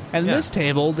food. Yeah. And this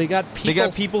table, they got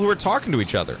people who are talking to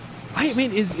each other. I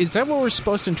mean, is that what we're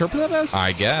supposed to interpret that as?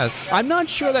 I guess. I'm not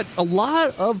sure that a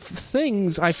lot of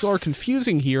things I feel are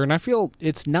confusing here, and I feel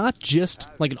it's not just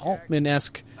like an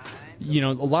Altman-esque,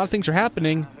 a lot of things are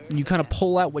happening, and you kind of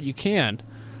pull out what you can.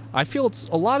 I feel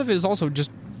a lot of it is also just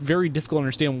very difficult to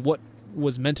understand what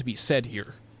was meant to be said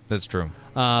here. That's true.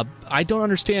 I don't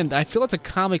understand. I feel it's a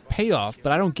comic payoff,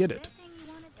 but I don't get it.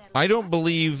 I don't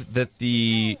believe that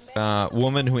the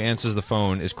woman who answers the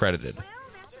phone is credited.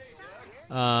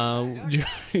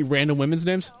 Random women's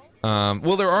names?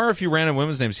 Well, there are a few random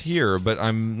women's names here, but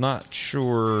I'm not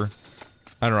sure.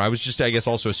 I don't know. I was just, I guess,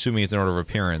 also assuming it's in order of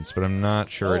appearance, but I'm not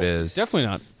sure it is. It's definitely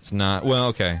not. It's not. Well,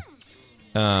 okay.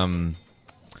 All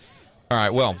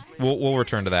right. Well, we'll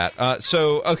return to that.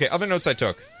 Okay. Other notes I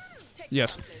took.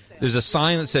 Yes. There's a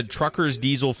sign that said "Truckers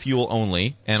Diesel Fuel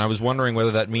Only," and I was wondering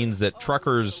whether that means that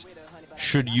truckers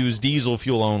should use diesel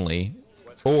fuel only,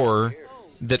 or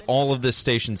that all of this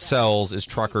station sells is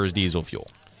truckers diesel fuel.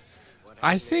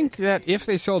 I think that if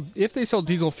they sell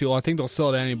diesel fuel, I think they'll sell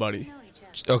it to anybody.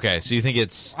 Okay, so you think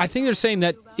it's... I think they're saying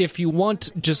that if you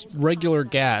want just regular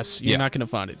gas, you're not going to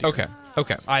find it here.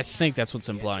 Okay. I think that's what's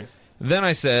implying. Then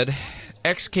I said,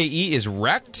 XKE is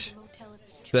wrecked.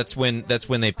 That's when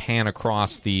they pan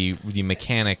across the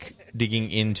mechanic digging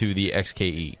into the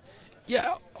XKE.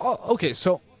 Yeah, okay,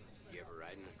 so...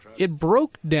 It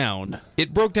broke down.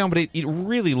 But it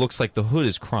really looks like the hood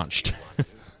is crunched.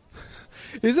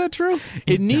 Is that true?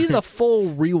 It needed a full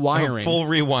rewiring. Full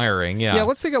rewiring, yeah. Yeah,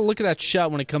 let's take a look at that shot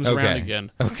when it comes around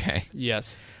again. Okay.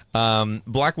 Yes.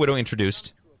 Black Widow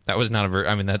introduced. That was not a very...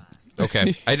 I mean, that...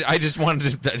 Okay. I just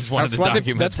wanted to document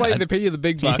that. That's why they pay you the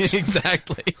big bucks.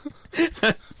 Exactly.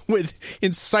 With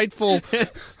insightful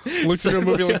looks at a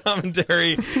movie like...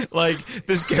 commentary, like,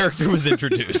 this character was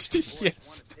introduced.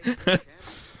 Yes.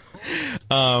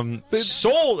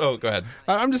 Sold. Oh, go ahead.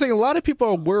 I'm just saying a lot of people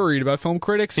are worried about film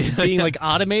critics being like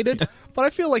automated, but I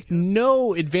feel like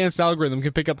no advanced algorithm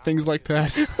can pick up things like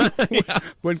that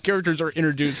when characters are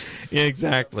introduced. Yeah,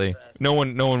 exactly. No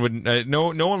one would but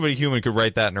a human could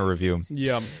write that in a review.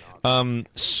 Yeah.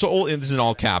 Sold. This is in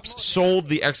all caps. Sold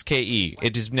the XKE.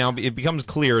 It becomes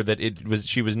clear that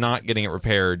she was not getting it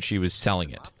repaired. She was selling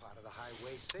it.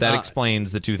 That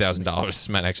explains the $2,000. Is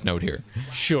my next note here.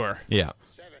 Sure. Yeah.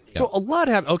 So a lot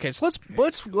happened. Okay, so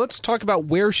let's talk about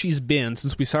where she's been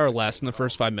since we saw her last in the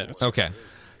first 5 minutes. Okay.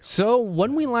 So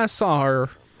when we last saw her,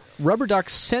 Rubber Duck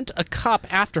sent a cop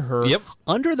after her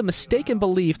under the mistaken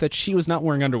belief that she was not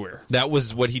wearing underwear. That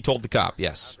was what he told the cop,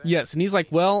 yes. Yes, and he's like,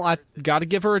 well, I've got to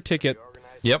give her a ticket.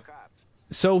 Yep.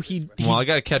 So Well, I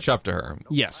got to catch up to her.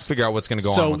 Yes. Figure out what's going to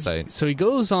go on once I... So he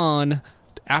goes on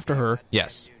after her.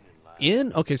 Yes.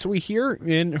 So we hear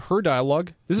in her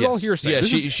dialogue, this is all hearsay. Yeah,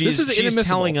 she's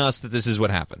telling us that this is what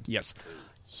happened. Yes.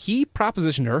 He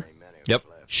propositioned her. Yep.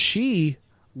 She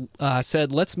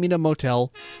said, let's meet a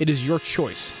motel. It is your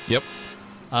choice. Yep.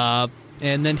 And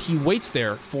then he waits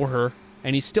there for her,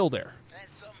 and he's still there.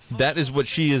 That is what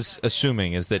she is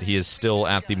assuming, is that he is still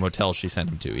at the motel she sent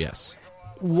him to, yes.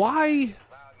 Why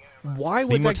Why The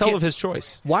would that motel of his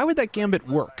choice. Why would that gambit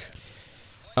work?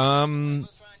 I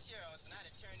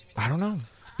don't know.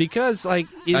 Because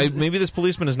maybe this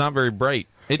policeman is not very bright.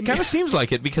 It kind of seems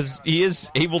like it because he is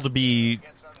able to be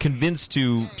convinced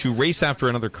to race after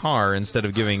another car instead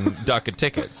of giving Duck a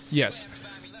ticket. Yes.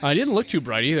 He didn't look too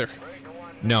bright either.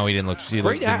 No, he didn't look.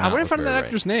 Great. I want to find that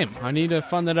actor's name. I need to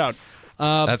find that out.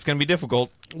 That's going to be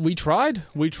difficult. We tried.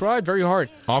 We tried very hard.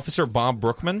 Officer Bob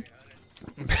Brookman?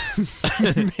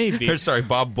 Maybe. Or, sorry,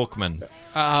 Bob Bookman.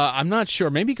 I'm not sure.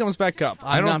 Maybe he comes back up.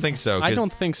 I don't think so. I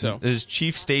don't think so. There's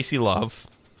Chief Stacy Love.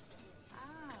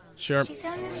 Sure. She's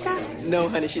selling this stuff? No,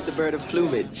 honey, she's a bird of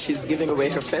plumage. She's giving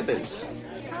away her feathers.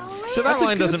 So that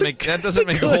line doesn't make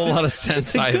a whole lot of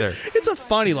sense either. It's a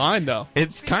funny line though.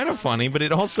 It's kind of funny, but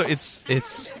it also it's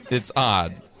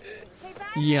odd.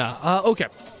 Yeah. Okay.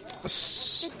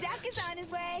 The duck is on his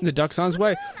way. The duck's on his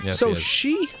way. Yes, So he is.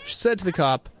 she said to the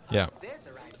cop, Yeah.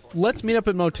 "Let's meet up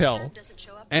at motel."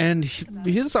 And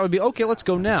his thought would be, "Okay, let's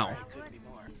go now."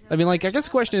 I mean, I guess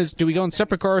the question is, do we go in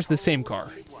separate cars or the same car?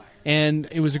 And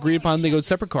it was agreed upon they go in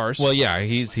separate cars. Well, yeah,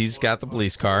 he's got the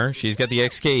police car. She's got the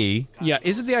XKE. Yeah,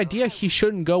 is it the idea he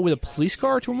shouldn't go with a police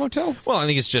car to a motel? Well, I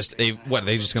think it's just are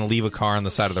they just going to leave a car on the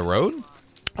side of the road?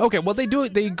 Okay, well, they do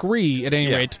it. They agree, at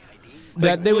any Yeah. rate,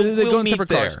 that they we'll go in meet separart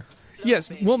cars. there.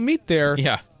 Yes, we'll meet there.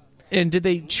 Yeah. And did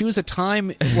they choose a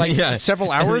time, Yeah.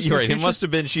 several hours? You're in right. the It future? must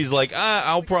have been. She's like,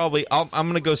 I'm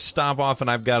going to go stop off, and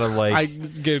I've got to I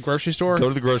get a grocery store. go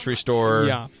to the grocery store.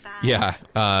 Yeah.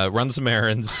 Yeah. Run some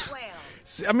errands.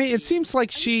 I mean, it seems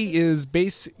like she is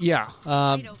Yeah.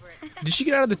 Did she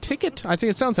get out of the ticket? I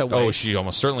think it sounds that way. Oh, she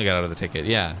almost certainly got out of the ticket.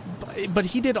 Yeah. But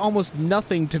he did almost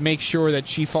nothing to make sure that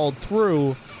she followed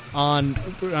through on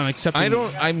accepting.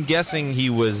 I'm guessing he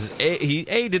was he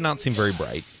did not seem very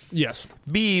bright. Yes.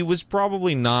 B was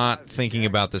probably not thinking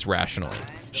about this rationally.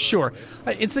 Sure.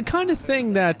 It's the kind of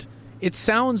thing that it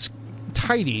sounds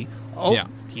tidy. Oh, Yeah.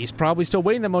 he's probably still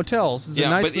waiting at motels. It's a Yeah,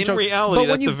 nice but in joke. reality,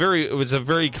 But when it was a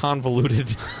very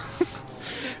convoluted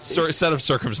set of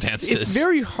circumstances. it's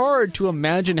very hard to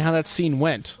imagine how that scene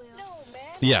went.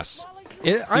 yes,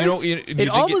 It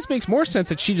think almost makes more sense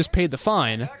that she just paid the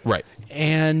fine right.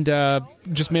 and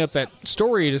just made up that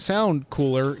story to sound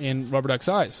cooler in Rubber Duck's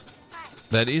eyes.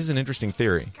 That is an interesting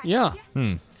theory. Yeah.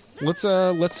 Let's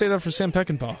say that for Sam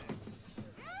Peckinpah.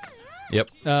 Yep.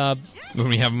 When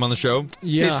we have him on the show.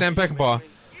 Yeah. Hey, Sam Peckinpah.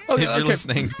 Oh, if you're okay.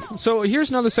 listening. So here's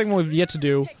another segment we've yet to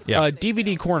do. Yeah.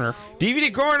 DVD Corner.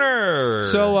 DVD Corner.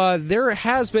 So there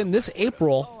has been this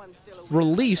April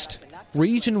released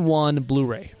Region 1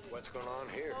 Blu-ray.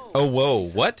 oh, whoa,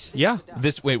 what? Yeah.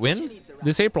 When?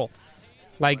 This April.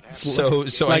 So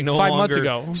like I no 5 longer,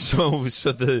 months ago.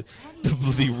 So the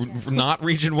not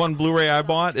Region 1 Blu-ray I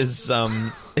bought is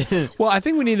Well, I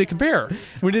think we need to compare.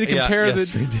 We need to Yeah, compare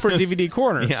yes, we do. for DVD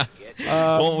Corner. yeah.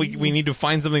 Well, we need to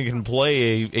find something that can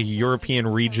play a European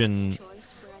region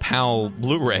PAL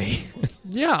Blu-ray.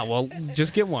 Yeah, well,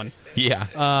 just get one.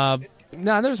 yeah.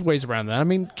 There's ways around that. I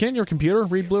mean, can your computer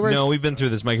read Blu-rays? No, we've been through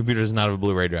this. My computer does not have a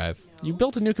Blu-ray drive. You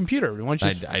built a new computer. Why don't you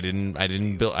just... I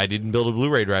didn't build a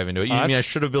Blu-ray drive into it. You mean I that's-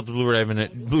 should have built a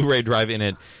Blu-ray drive in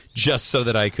it just so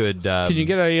that I could Can you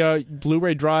get a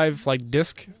Blu-ray drive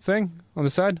disc thing on the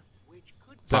side?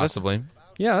 possibly.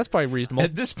 Yeah, that's probably reasonable.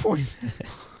 At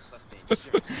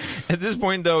this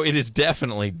point though, it is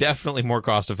definitely more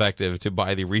cost effective to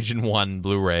buy the Region 1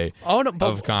 Blu-ray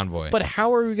of Convoy. But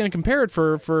how are we going to compare it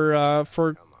for You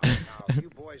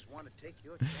boys want to take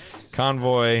your chances?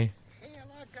 Convoy Hell,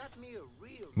 I got me a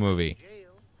real movie. jail.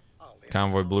 I'll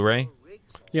Convoy Blu-ray?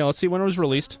 Yeah, let's see when it was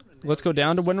released. Let's go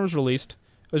down to when it was released.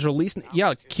 It was released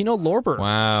Kino Lorber.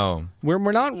 Wow.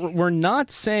 We're not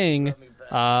saying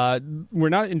we're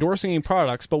not endorsing any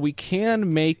products, but we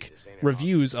can make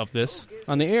reviews of this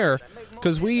on the air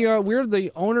because we're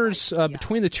the owners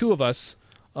between the two of us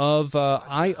of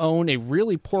I own a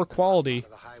really poor quality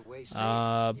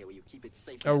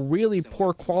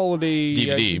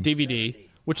DVD,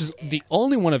 which is the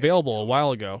only one available a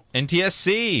while ago.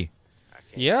 NTSC.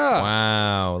 Yeah.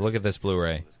 Wow. Look at this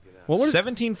Blu-ray. What was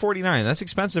 $17.49. That's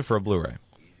expensive for a Blu-ray.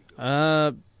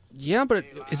 Yeah, but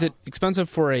is it expensive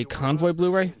for a Convoy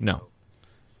Blu-ray? No.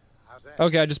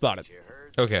 Okay, I just bought it.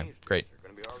 Okay, great.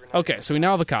 Okay, so we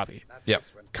now have a copy. Yep.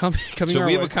 Coming So our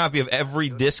we have way. a copy of every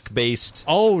disc-based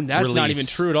Oh, that's not release. even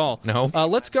true at all. No?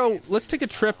 Let's take a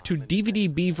trip to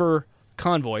DVD Beaver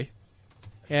Convoy.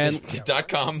 And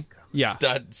 .com Yeah.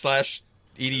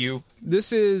 /edu.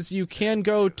 this is, you can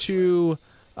go to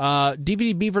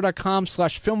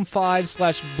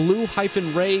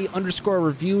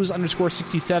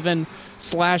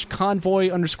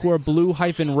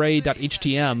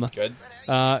Good.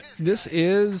 This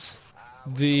is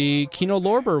the Kino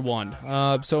Lorber one.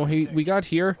 So we got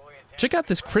here. Check out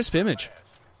this crisp image.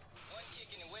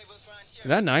 Isn't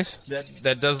that nice?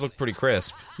 That does look pretty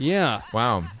crisp. Yeah.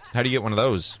 Wow. How do you get one of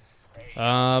those?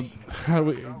 What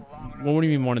do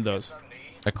you mean one of those?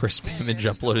 A crisp image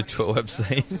uploaded to a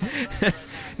website.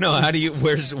 No, how do you?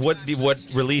 What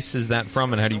release is that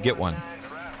from, and how do you get one?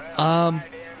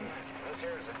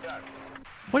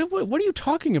 What are you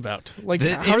talking about? Like,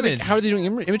 The how are image. they doing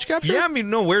image capture? Yeah, I mean,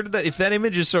 no. Where did that? If that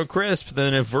image is so crisp,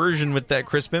 then a version with that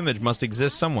crisp image must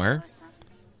exist somewhere.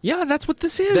 Yeah, that's what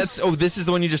this is. This is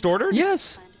the one you just ordered?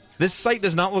 Yes. This site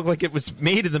does not look like it was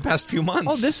made in the past few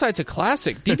months. Oh, this site's a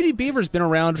classic. DVD Beaver's been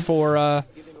around for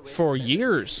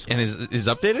years. And is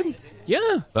updated?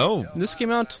 Yeah. Oh. This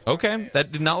came out. Okay.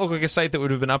 That did not look like a site that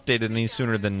would have been updated any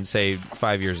sooner than, say,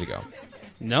 5 years ago.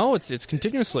 No, it's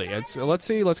continuously. Let's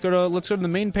see. Let's go to the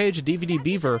main page of DVD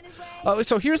Beaver.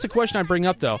 So here's the question I bring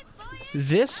up though.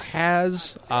 This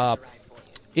has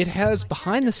it has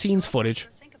behind the scenes footage,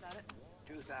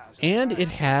 and it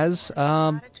has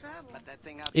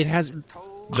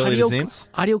Deleted scenes?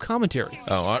 audio commentary.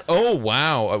 Oh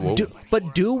wow. Whoa.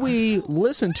 But do we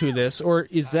listen to this, or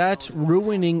is that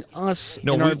ruining us?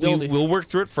 No, in our ability? we'll work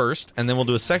through it first, and then we'll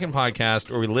do a second podcast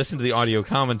where we listen to the audio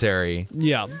commentary.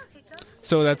 Yeah.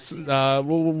 So that's what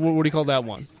do you call that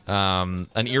one?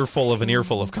 An earful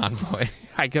of Convoy.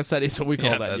 I guess that is what we call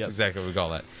that. That's yes. exactly what we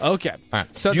call that. Okay. All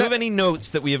right. So do you have any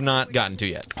notes that we have not gotten to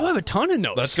yet? Oh, I have a ton of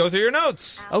notes. Let's go through your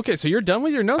notes. Okay, so you're done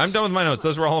with your notes? I'm done with my notes.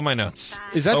 Those were all of my notes.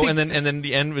 Is that and then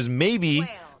the end was maybe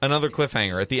another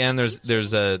cliffhanger. At the end,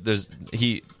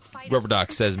 Rubber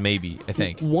Duck says maybe, I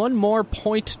think. One more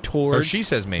point towards... Or she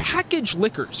says maybe. Packaged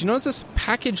liquors. You notice this?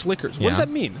 Packaged liquors. What Yeah. does that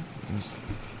mean?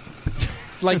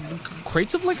 Like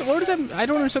crates of liquor? What does that... I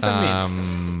don't understand what that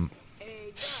means.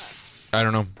 I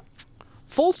don't know.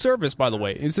 Full service, by the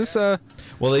way. Is this a...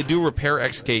 Well, they do repair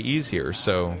XKEs here,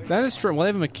 so... That is true. Well, they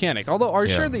have a mechanic. Although, are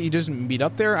you Yeah. sure that you just meet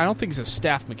up there? I don't think he's a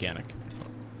staff mechanic.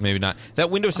 Maybe not.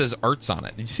 That window says arts on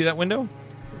it. Did you see that window?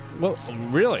 Well,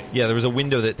 really? Yeah, there was a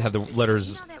window that had the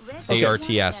letters Okay.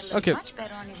 ARTS. Okay.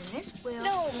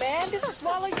 No, man, this will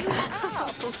swallow you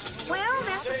up. Well,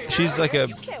 that's a She's like a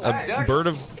bird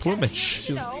of plumage.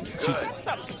 Something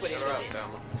to put in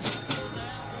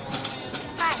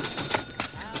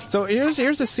So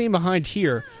here's the scene behind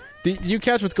here. You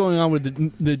catch what's going on with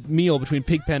the meal between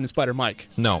Pigpen and Spider Mike.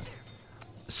 No.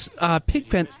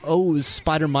 Pigpen owes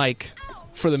Spider Mike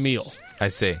for the meal. I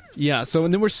see. Yeah, so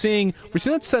and then we're seeing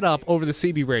that set up over the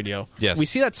CB radio. Yes. We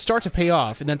see that start to pay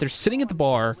off, and then they're sitting at the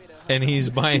bar. And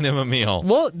he's buying him a meal.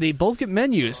 Well, they both get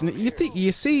menus, and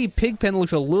you see Pigpen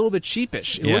looks a little bit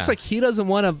sheepish. It Yeah. looks like he doesn't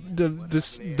want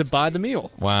to buy the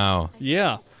meal. Wow.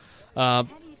 Yeah.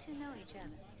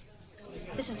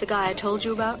 This is the guy I told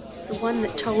you about? The one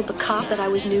that told the cop that I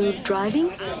was nude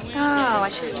driving? Oh, I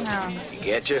should have known.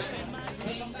 Get you?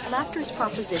 And after his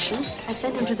proposition, I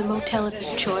sent him to the motel of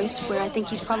his choice, where I think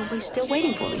he's probably still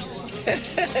waiting for me.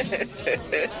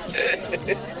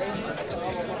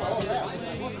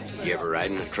 You ever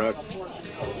ride in a truck?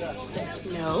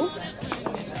 No.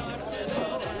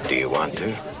 Do you want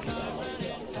to?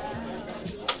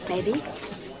 Maybe.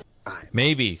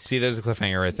 Maybe. See, there's a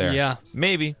cliffhanger right there. Yeah.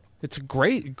 Maybe. It's a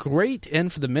great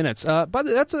end for the minutes. But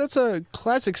that's a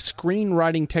classic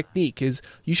screenwriting technique. Is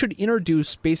you should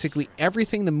introduce basically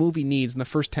everything the movie needs in the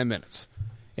first 10 minutes.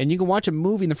 And you can watch a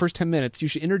movie in the first 10 minutes. You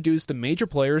should introduce the major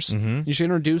players. Mm-hmm. You should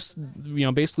introduce,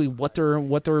 basically what their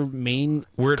main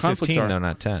We're at conflicts 15, are. though,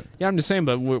 not 10. Yeah, I'm just saying.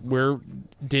 But where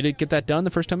did it get that done? The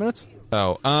first 10 minutes?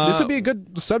 Oh, this would be a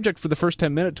good subject for the first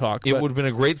 10-minute talk. It would have been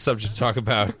a great subject to talk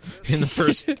about in the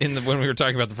first when we were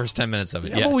talking about the first 10 minutes of it.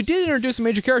 Yeah, Yes. well, we did introduce some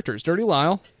major characters: Dirty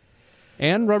Lyle,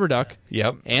 and Rubber Duck.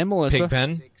 Yep. And Melissa.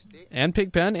 Pigpen. And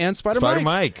Pigpen and Spider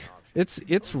Mike.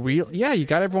 It's real. Yeah, you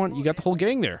got everyone. You got the whole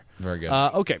gang there. Very good.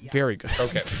 Okay, very good.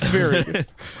 Okay. Very good.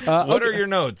 What are your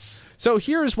notes? So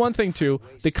here is one thing too: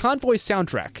 the Convoy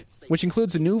soundtrack, which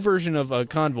includes a new version of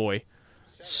Convoy.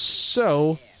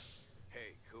 So,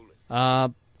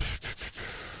 okay.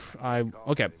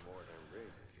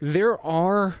 There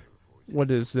are,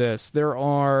 what is this? There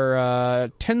are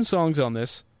 10 songs on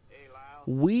this.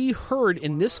 We heard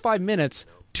in this 5 minutes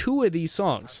 2 of these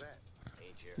songs,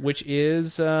 which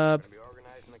is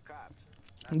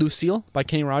Lucille by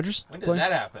Kenny Rogers. When does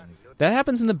that happen? That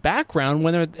happens in the background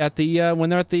when they're at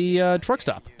the truck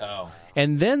stop. Oh.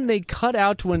 And then they cut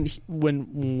out to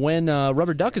when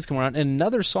Rubber Duck is coming around and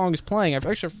another song is playing. I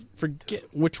actually forget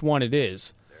which one it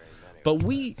is. But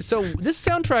this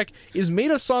soundtrack is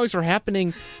made of songs that are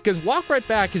happening because Walk Right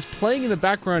Back is playing in the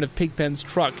background of Pigpen's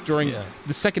truck during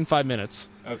the second 5 minutes.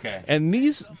 Okay. And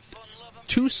these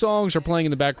 2 songs are playing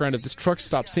in the background of this truck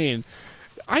stop scene.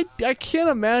 I can't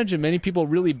imagine many people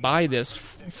really buy this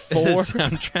for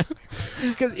soundtrack.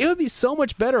 Because it would be so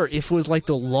much better if it was like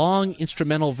the long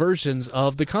instrumental versions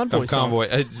of the Convoy song. Convoy.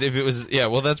 If it was,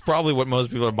 well, that's probably what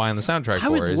most people are buying the soundtrack for. I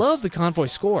would love the Convoy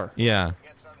score. Yeah.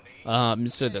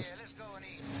 Instead of this.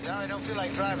 No, I don't feel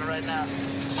like driving right now.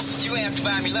 You have to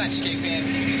buy me lunch, Escape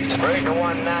Break the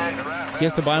 19. He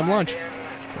has to buy him lunch.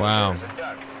 Wow.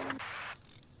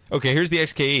 Okay, here's the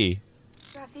XKE.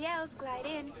 Raphael's glide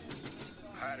in.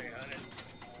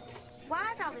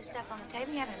 Why is all this stuff on the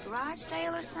table? You having a garage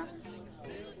sale or something?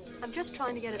 I'm just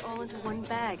trying to get it all into one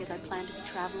bag as I plan to be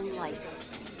traveling light.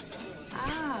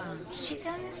 Oh, she's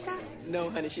selling this stuff? No,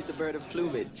 honey, she's a bird of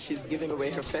plumage. She's giving away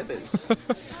her feathers. Oh,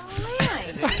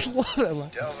 really?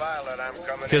 Tell Violet I'm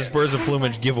coming Because in. birds of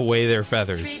plumage give away their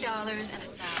feathers. $3 and a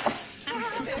salad.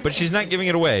 But she's not giving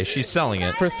it away. She's selling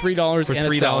it For $3 for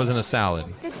and $3 a salad. and a salad.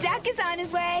 The duck is on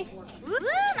his way. Woo,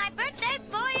 my birthday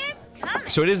boy is coming.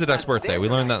 So it is the duck's birthday. We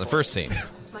learned that in the first scene.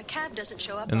 My cab doesn't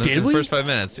show up. In the, Did in the we? first 5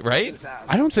 minutes, right?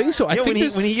 I don't think so. I Yeah,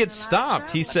 think when he gets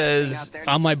stopped, he says,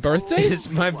 on my birthday? "It's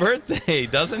my birthday,"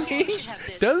 doesn't he?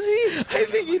 Does he? I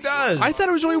think he does. I thought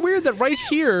it was really weird that right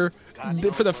here,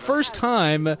 for the first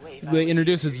time, they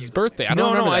introduced his birthday. I don't No,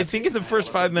 remember that. I think in the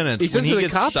first 5 minutes, He when says he to the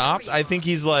gets cop? stopped, I think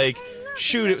he's like,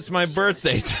 "Shoot, it's my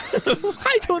birthday."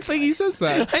 I don't think he says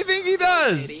that. I think he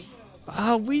does.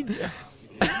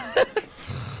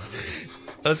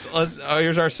 Let's.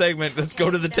 Here's our segment. Let's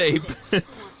go to the tape.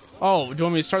 Oh, do you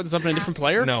want me to start this up in a different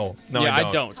player? No, Yeah,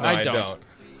 I don't. No, I don't.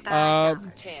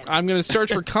 I'm going to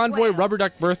search for Convoy Rubber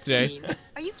Duck Birthday.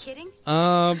 Are you kidding?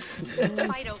 Um,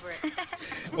 Fight over it.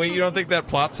 Wait, you don't think that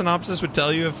plot synopsis would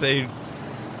tell you if they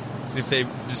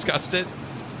discussed it?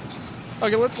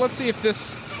 Okay, let's see if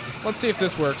this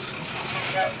works.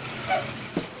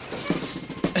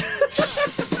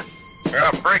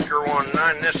 Breaker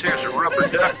 19, this here's a rubber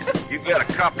duck. You got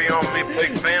a copy on me,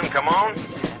 Big Ben? Come on.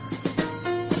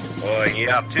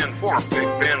 Yeah, 10-4, Big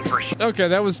Ben for... Okay,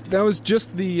 that was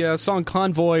just the song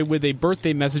Convoy with a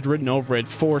birthday message written over it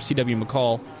for C.W.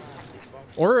 McCall.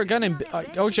 Or a guy named...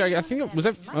 actually, I think it was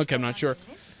that... Okay, I'm not sure.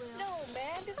 No, man,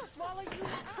 this will swallow you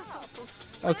up.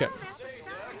 Okay.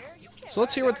 So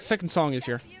let's hear what the second song is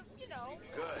here.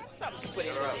 Something to put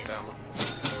in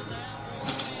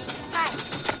Hi.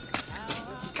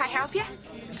 Can I help you?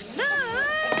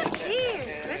 Look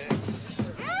here.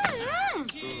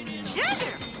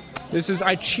 Sugar. This is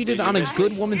I Cheated on a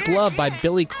Good Woman's Love by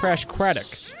Billy Crash Craddock.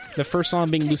 The first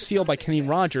song being Lucille by Kenny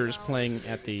Rogers playing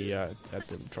at the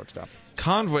truck stop.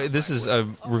 Convoy, this is a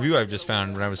review I've just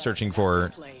found when I was searching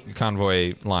for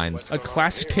Convoy lines. A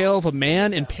classic tale of a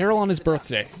man in peril on his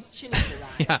birthday.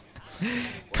 Yeah.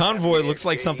 Convoy looks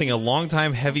like something a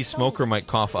longtime heavy smoker might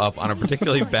cough up on a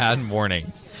particularly bad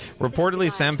morning.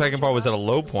 Reportedly, Sam Peckinpah was at a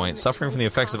low point, suffering from the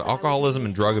effects of alcoholism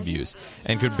and drug abuse,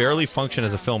 and could barely function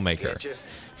as a filmmaker.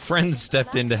 Friends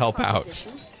stepped in to help out.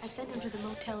 I sent him to the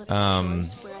motel of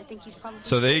his choice, where I think he's probably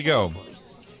So there you go.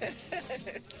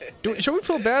 Should we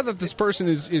feel bad that this person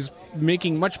is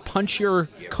making much punchier,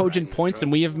 cogent points than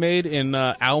we have made in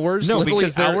hours? No, literally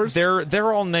because hours?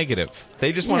 they're all negative.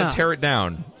 They just want Yeah. to tear it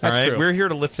down. That's all right, true. we're here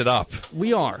to lift it up.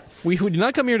 We are. We did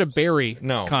not come here to bury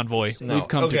Convoy. No. We've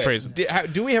come to praise him.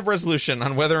 Do we have resolution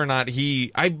on whether or not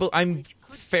I'm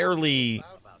fairly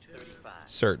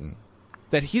certain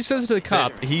that he says to the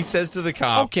cop. He says to the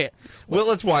cop. Okay. Well,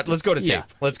 let's watch. Let's go to tape. Yeah.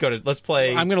 Let's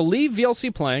play. I'm going to leave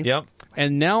VLC playing. Yep.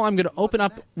 And now I'm going to open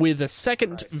up with a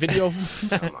second video.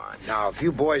 Come on. Now, if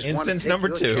you boys want to Instance take number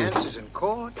your 2. chances in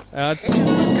court, Oh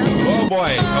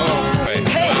boy. Oh boy.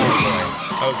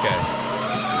 Okay.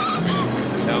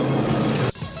 No.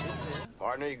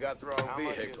 Partner, you got the wrong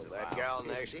vehicle. That gal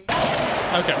next... Okay,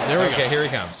 there we go. Okay, here he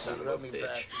comes. Son of a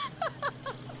bitch.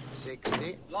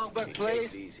 60. Logbook,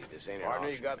 please. Easy. This ain't Partner,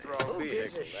 you got the wrong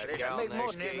vehicle. That gal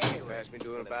next gate passed me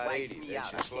doing about 80. Then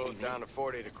she slowed down to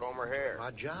 40 to comb her hair. My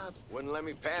job, Wouldn't let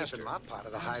me pass her. keeping my part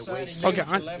of the highway safe. Okay,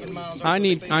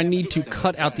 I need to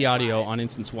cut out the audio on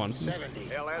instance 1.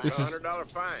 Hell, that's This is- a $100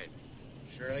 fine.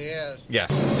 Surely is. Yes,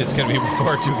 it's going to be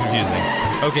far too confusing.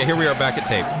 Okay, here we are back at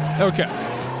tape. Okay.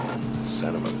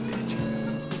 Son of a bitch.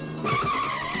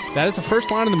 That is the first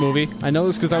line of the movie. I know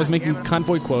this because I was making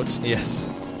Convoy quotes. Yes.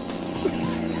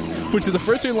 Which of the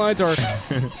first 3 lines are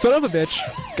son of a bitch,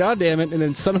 god damn it, and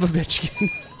then son of a bitch again.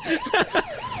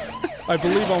 I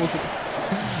believe almost.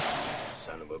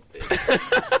 Son of a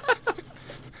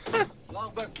bitch.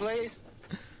 Logbook, please.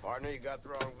 Partner, you got the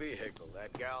wrong vehicle.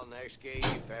 That gal next gate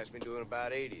passed me doing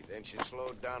about 80. Then she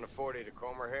slowed down to 40 to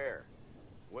comb her hair.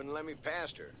 Wouldn't let me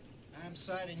past her. I'm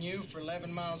citing you for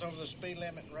 11 miles over the speed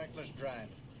limit and reckless driving.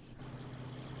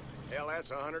 Hell,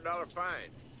 that's a $100 fine.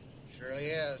 Surely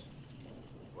is.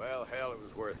 Well, hell, it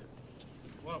was worth it.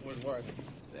 What was worth it?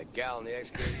 That gal in the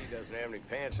XKE doesn't have any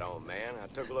pants on, man. I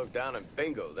took a look down and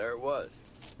bingo, there it was.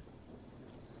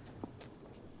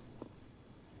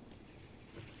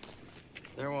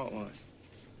 There what was?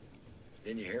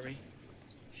 Didn't you hear me?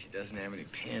 She doesn't have any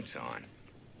pants on.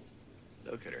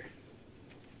 Look at her.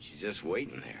 She's just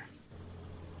waiting there.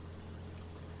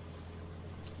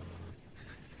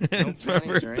 It's my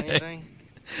birthday.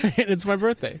 And it's my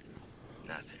birthday.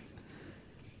 Nothing.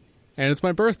 And it's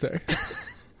my birthday.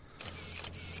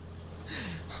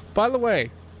 By the way,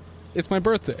 it's my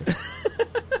birthday.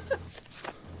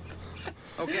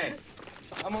 Okay.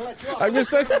 I'm gonna let you off. I'm gonna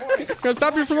say, can I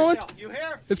stop you for a moment? You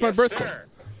hear? It's my birthday.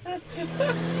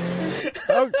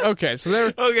 Okay, so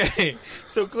there. Okay,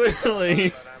 so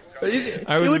clearly,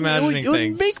 I was imagining it would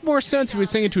things. make more sense if he was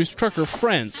saying it to his trucker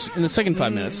friends in the second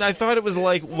 5 minutes. I thought it was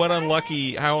like,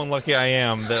 how unlucky I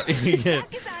am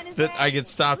that I get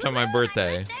stopped on my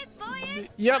birthday.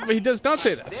 Yeah, but he does not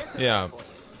say that. Yeah.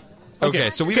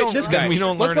 Okay, so we don't. This guy. Then we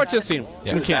don't Let's learn watch it. this scene.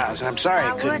 Yeah. We can't. I'm sorry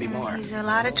it couldn't be more. He's in a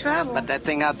lot of trouble. But that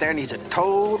thing out there needs a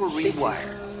total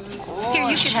rewire. Here,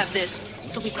 you should have this.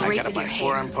 It'll be I great gotta with buy your hair.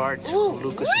 foreign parts,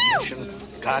 Lucas ignition,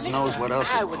 God knows what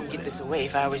else. I wouldn't give this away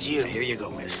if I was you. Here you go,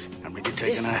 miss. I'm really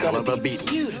taking This a is hell gonna of a be beating.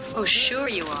 beautiful. Oh, sure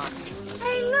you are.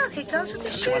 Hey, look, it goes with the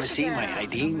Do shoes. you want to see got my on.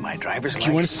 ID, my driver's Do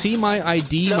you want to license? see my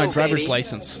ID, my No, driver's baby.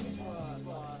 license?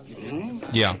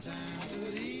 Yeah.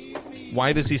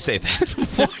 Why does he say that?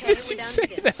 Why does he say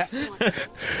that?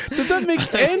 Does that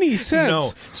make any sense?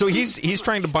 No. So he's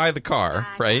trying to buy the car,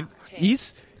 right? He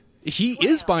is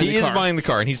buying the car. He is buying the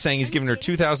car, and he's saying he's giving her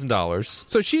 $2,000.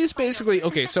 So she's basically,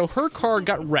 okay, so her car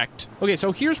got wrecked. Okay,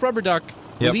 so here's Rubber Duck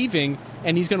Yep. leaving,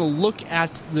 and he's going to look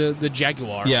at the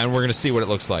Jaguar. Yeah, and we're going to see what it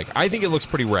looks like. I think it looks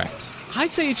pretty wrecked.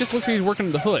 I'd say it just looks like he's working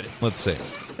in the hood. Let's see.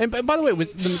 And by the way,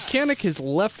 was the mechanic has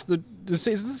left the... Is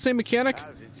this the same mechanic?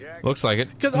 Looks like it.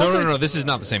 'Cause No, also- no, this is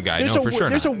not the same guy. There's No, a, for sure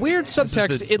There's not. a weird subtext.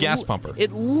 This is the gas pumper.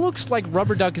 It looks like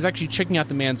Rubber Duck is actually checking out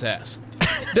the man's ass.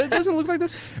 Doesn't it look like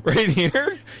this? Right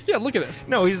here? Yeah, look at this.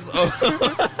 No, he's...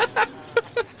 Oh.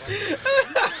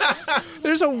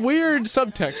 There's a weird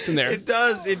subtext in there. It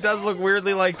does look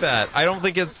weirdly like that. I don't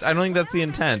think that's the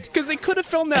intent. Because they could have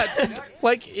filmed that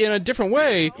like in a different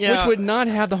way, Yeah. which would not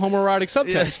have the homoerotic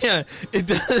subtext. Yeah, it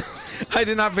does. I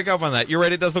did not pick up on that. You're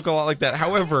right, it does look a lot like that.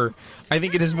 However, I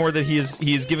think it is more that he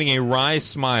is giving a wry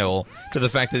smile to the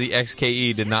fact that the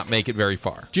XKE did not make it very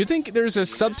far. Do you think there's a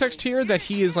subtext here that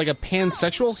he is like a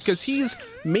pansexual? Because he's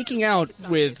making out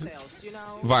with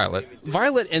Violet.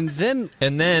 and then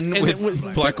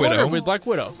with Black Widow. With Black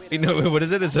Widow. You know, what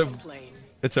is it? It's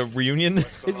a reunion.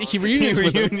 He reunions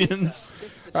with them. reunions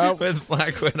with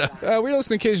Black Widow. We're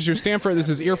listening to Cases Your Stanford. This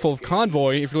is Earful of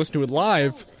Convoy. If you're listening to it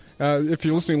live, if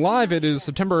you're listening live, it is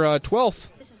September 12th,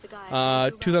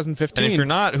 2015. And if you're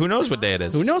not, who knows what day it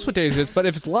is? Who knows what day it is? But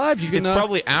if it's live, you can. It's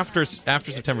probably after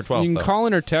September 12th. You can though. call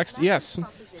in or text. Yes.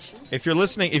 If you're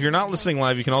not listening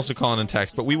live, you can also call in and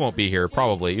text. But we won't be here.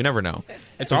 Probably. You never know.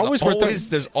 It's always worth it.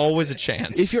 There's always a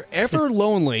chance. If you're ever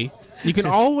lonely, you can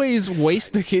always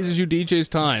waste the Cases You DJ's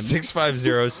time.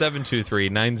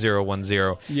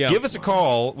 650-723-9010. Yeah. Give us a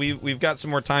call. We've got some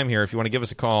more time here if you want to give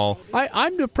us a call.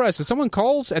 I'm depressed. If someone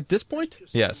calls at this point,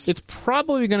 Yes. it's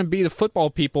probably going to be the football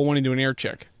people wanting to do an air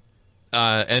check.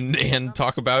 And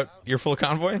talk about your full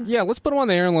convoy? Yeah, let's put them on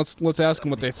the air and let's ask them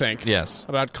what they think. Yes.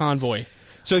 About Convoy.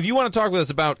 So if you want to talk with us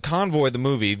about Convoy, the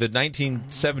movie, the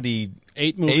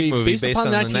 1978 movie based based on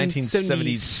upon the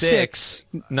 1976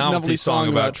 novelty song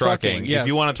about trucking. yes. If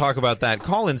you want to talk about that,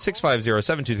 call in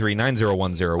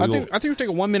 650-723-9010. I think we'll take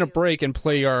a 1 minute break and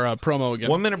play our promo again.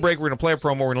 1 minute break. We're going to play a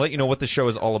promo. We're going to let you know what the show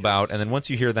is all about, and then once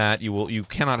you hear that, you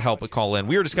cannot help but call in.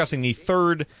 We are discussing the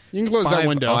third. You can close that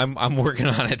window. Oh, I'm working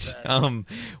on it.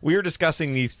 We are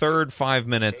discussing the third 5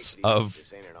 minutes of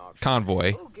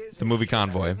Convoy, the movie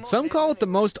Convoy. Some call it the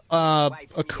most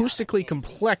acoustically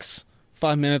complex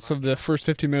 5 minutes of the first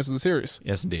 15 minutes of the series.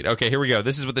 Yes, indeed. Okay, here we go.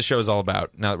 This is what the show is all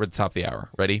about. Now that we're at the top of the hour.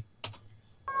 Ready?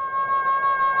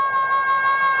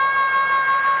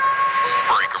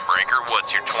 Breaker,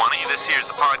 what's your 20? This here's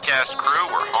the podcast crew.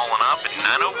 We're hauling up at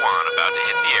 9:01, about to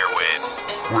hit the airwaves.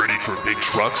 Ready for big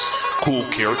trucks, cool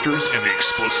characters, and the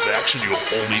explosive action you'll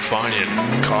only find in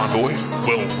Convoy?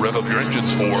 Well, rev up your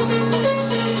engines for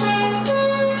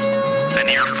An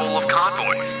earful of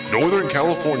Convoy. Northern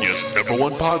California's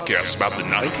 #1 podcast about the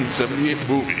 1978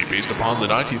 movie based upon the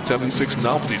 1976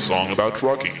 novelty song about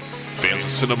trucking. Fans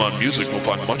of cinema and music will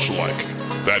find much alike.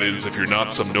 That is, if you're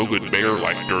not some no-good bear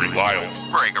like Dirty Lyle.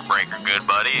 Breaker, good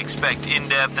buddy. Expect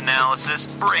in-depth analysis,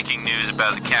 breaking news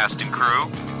about the cast and crew,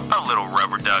 a little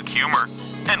rubber duck humor,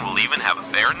 and we'll even have a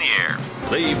bear in the air.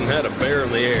 They even had a bear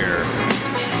in the air.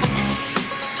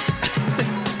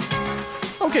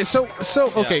 Okay, so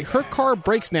her car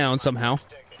breaks down somehow.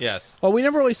 Yes. Well, we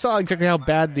never really saw exactly how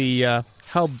bad the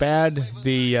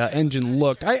engine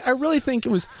looked. I really think it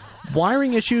was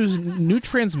wiring issues, new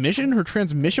transmission. Her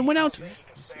transmission went out.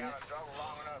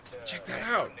 Check that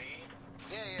out.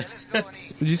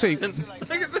 Did you say? Look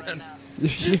at that.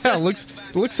 Yeah, it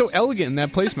looks so elegant in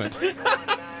that placement.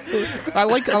 I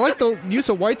like the use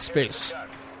of white space.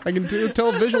 I can tell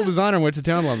a visual designer went to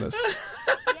town on this.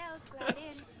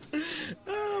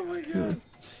 Oh my god.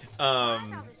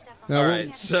 No, all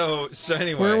right. So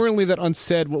anyway, we're gonna leave that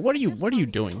unsaid. What are you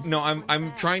doing? No,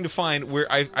 I'm trying to find where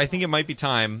I think it might be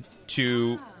time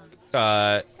to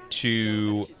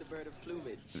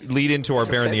lead into our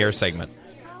Bear in the Air segment.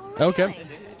 Okay.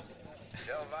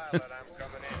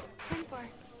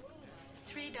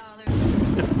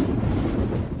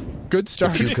 Good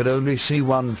start. If you could only see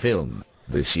one film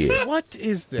this year, what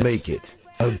is this? Make it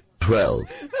a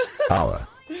 12-hour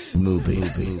movie.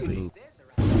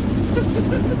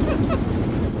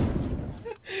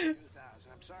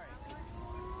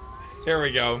 Here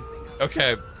we go.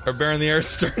 Okay, our Bear in the Air is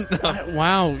starting up.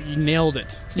 Wow, you nailed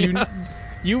it.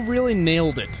 You really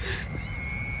nailed it.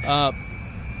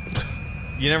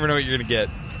 You never know what you're gonna get.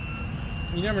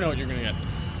 You never know what you're gonna get.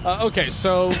 Okay,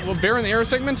 so Bear in the Air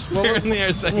segment. Bear in the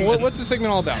Air segment. What's the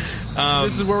segment all about?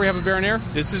 This is where we have a Bear in the Air.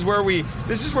 This is where we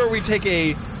take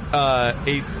a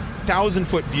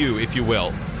 1,000-foot view, if you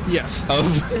will. Yes.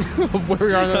 Of where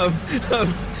we are.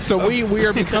 So we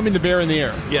are becoming the Bear in the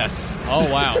Air. Yes. Oh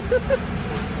wow.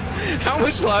 How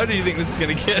much louder do you think this is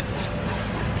going to get?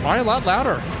 Why a lot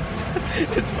louder?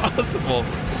 It's possible.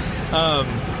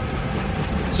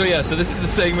 So this is the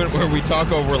segment where we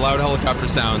talk over loud helicopter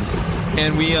sounds,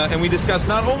 and we discuss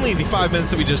not only the 5 minutes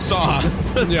that we just saw,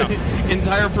 but the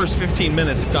entire first 15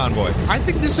 minutes of Convoy. I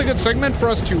think this is a good segment for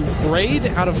us to grade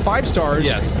out of 5 stars.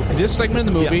 Yes. This segment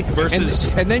of the movie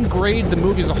versus and then grade the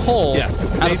movie as a whole.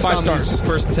 Yes. Out of 5 stars.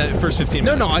 First 15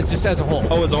 minutes. No, just as a whole.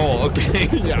 Oh, as a whole. Okay.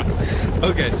 Yeah.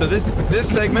 Okay. So this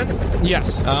segment.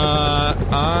 Yes.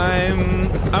 I'm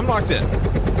locked in.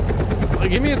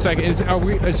 Give me a second. Is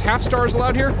half stars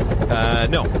allowed here?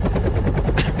 No.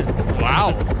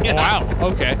 Wow. Yeah. Wow.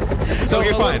 Okay. So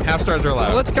okay, fine. Half stars are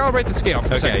allowed. Let's calibrate the scale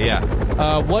for a second. Okay,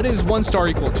 yeah. What is 1 star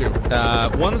equal to?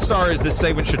 1 star is this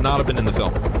segment should not have been in the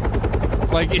film.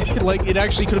 Like it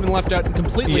actually could have been left out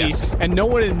completely, yes. And no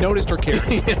one had noticed or cared.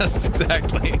 Yes,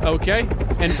 exactly. Okay.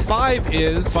 And 5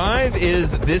 is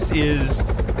this is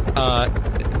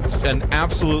an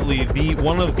absolutely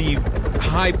one of the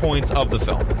high points of the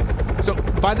film. So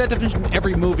by that definition,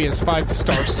 every movie has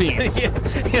 5-star scenes.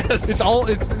 Yes, that's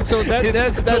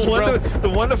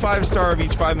the 1 to 5 star of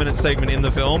each 5-minute segment in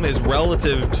the film is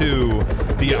relative to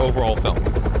the overall film.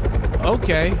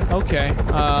 Okay.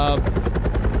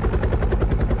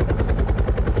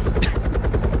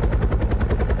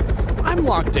 I'm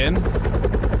locked in.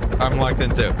 I'm locked in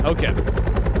too. Okay.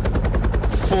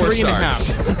 4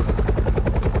 stars.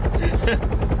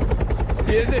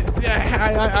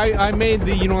 3.5. I made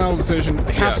the unilateral decision.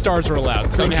 Half stars are allowed.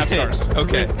 3.5 stars.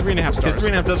 Okay. 3.5 stars. Because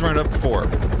 3.5 does round up to 4.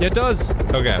 Yeah, it does.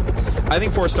 Okay. I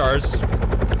think 4 stars.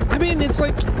 I mean, I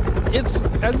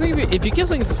think if you give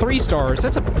something 3 stars,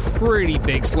 that's a pretty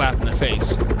big slap in the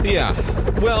face. Yeah.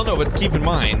 Well, no, but keep in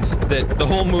mind that the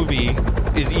whole movie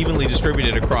is evenly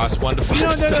distributed across 1 to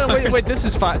 5 stars. No, wait. This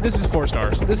is 4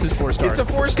 stars. This is 4 stars. It's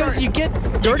a 4-star. Because you get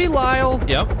Dirty Lyle.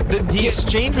 Yep. The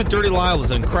exchange with Dirty Lyle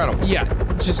is incredible. Yeah.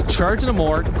 Just charging them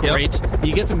more. Great. Yep.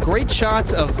 You get some great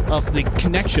shots of the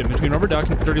connection between Rubber Duck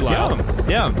and Dirty Lyle.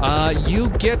 Yeah. You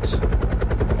get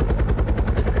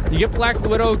Black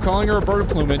Widow calling her a bird of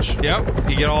plumage. Yep.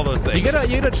 You get all those things.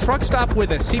 You get a truck stop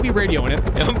with a CB radio in it.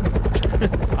 Yep.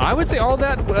 I would say all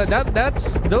that.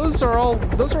 Those are all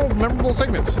memorable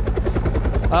segments.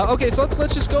 Okay, so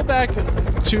let's just go back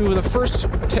to the first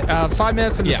 5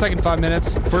 minutes and the second 5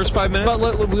 minutes. First 5 minutes.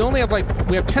 But we only have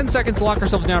we have 10 seconds to lock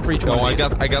ourselves down for each one. Oh, I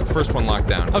got the first one locked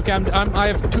down. Okay, I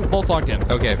have 2 both locked in.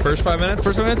 Okay, first 5 minutes.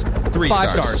 First 5 minutes. 3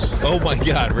 5 stars. Oh my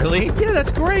God, really? Yeah,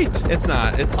 that's great. It's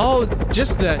not. It's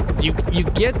just you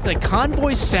get the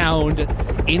convoy sound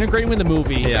integrating with the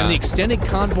movie and the extended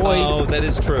convoy. Oh, that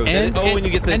is true. And you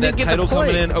get that title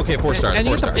coming in. Okay, 4 stars. And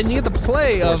you get the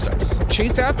play of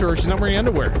chase after her. She's not wearing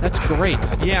underwear. That's great.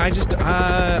 Yeah, I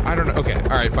don't know. Okay, all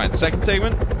right, fine. Second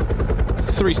segment,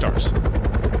 3 stars.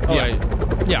 Yeah.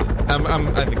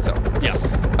 I think so. Yeah.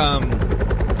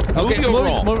 Okay.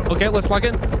 Overall. Okay, let's lock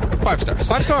in. 5 stars.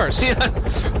 5 stars. Yeah.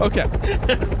 Okay.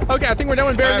 Okay, I think we're done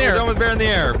with Bear in the Air. We're done with Bear in the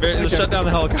Air. Let's shut down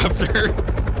the helicopter.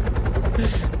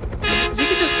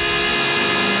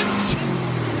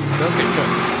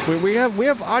 We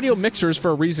have audio mixers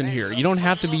for a reason here. You don't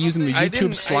have to be using the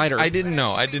YouTube slider. I didn't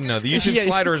know. The YouTube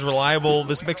slider is reliable.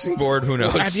 This mixing board, who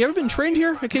knows? Have you ever been trained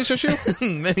here at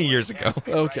KSSU? Many years ago.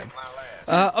 Okay.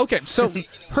 Okay, so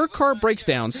her car breaks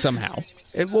down somehow.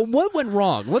 Well, what went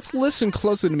wrong? Let's listen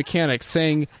closely to the mechanic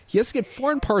saying he has to get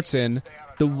foreign parts in.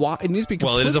 It needs to be completely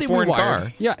Well, it is a foreign rewired.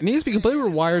 car. Yeah, it needs to be completely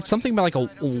rewired. Something about like a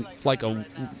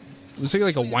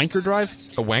wanker drive.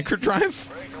 A wanker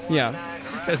drive? Yeah.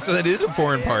 So that is a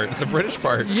foreign part. It's a British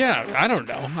part. Yeah, I don't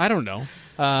know.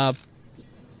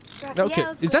 Okay,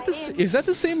 is that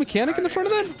the same mechanic in the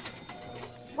front of that?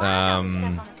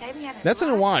 That's in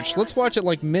a watch. Let's watch it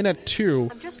like minute 2,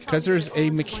 because there's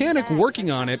a mechanic working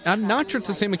on it. I'm not sure it's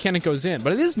the same mechanic goes in,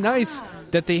 but it is nice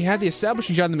that they had the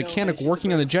establishing shot of the mechanic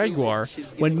working on the Jaguar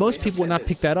when most people would not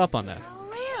pick that up on that.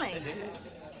 Really?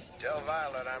 Tell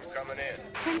Violet I'm coming in.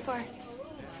 10 for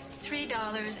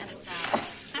 $3 and a salad.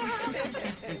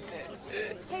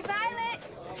 Hey, Violet.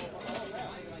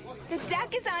 The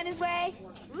duck is on his way.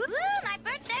 Woo! My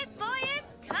birthday boy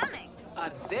is coming.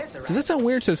 Does that sound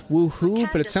weird? It says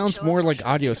woohoo, but it sounds more like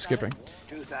audio skipping.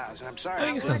 2,000. I'm sorry. I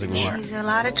think it sounds like more. He's in a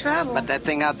lot of trouble. But that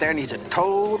thing out there needs a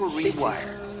total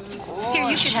rewire. Here,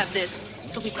 you should have this.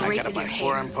 It'll be I great gotta with buy your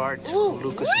foreign hair. parts, Ooh,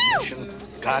 Lucas woo! mission.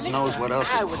 God knows what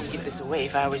else. I wouldn't give this away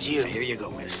if I was you. Here you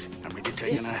go, miss. I'm really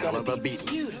taking a hell of a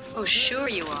beating. Oh, sure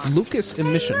you are. Lucas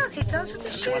Emission. Look, it goes with the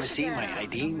Don't you want shoes. to see my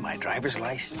ID, my driver's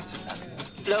license?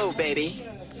 Flow, baby.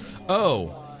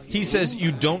 Oh. He says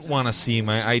you don't want to see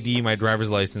my ID, my driver's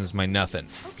license, my nothing.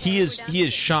 He is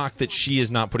shocked that she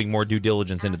is not putting more due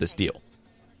diligence into this deal.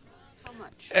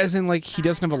 As in, like, he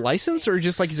doesn't have a license, or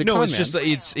just like he's a con it's man?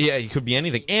 just it could be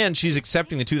anything. And she's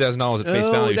accepting the $2,000 at face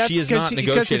value. That's She is not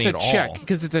negotiating at all.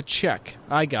 Because it's a check.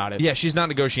 I got it. Yeah, she's not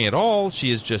negotiating at all.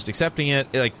 She is just accepting it.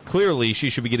 Like, clearly, she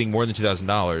should be getting more than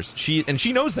 $2,000.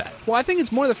 She knows that. Well, I think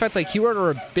it's more the fact like he wrote her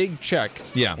a big check.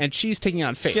 Yeah. And she's taking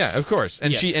on faith. Yeah, of course.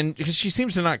 And Yes. because she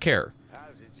seems to not care.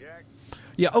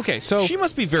 Yeah. Okay. So She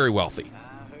must be very wealthy.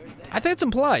 I think it's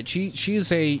implied. She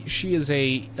is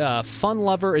a fun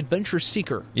lover, adventure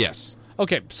seeker. Yes.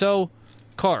 Okay. So,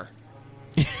 car.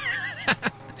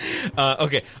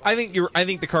 Okay. I think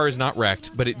the car is not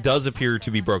wrecked, but it does appear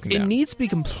to be broken It down. needs to be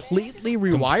completely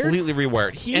rewired. Completely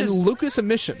rewired. He and is Lucas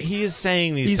Emission. He is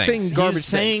saying these He's things. saying garbage He is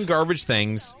saying things. garbage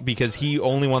things because he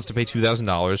only wants to pay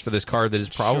 $2,000 for this car that is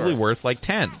probably Sure. worth like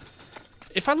 10.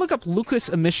 If I look up Lucas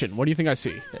Emission, what do you think I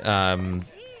see?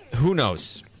 Who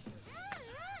knows?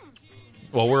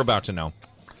 Well, we're about to know.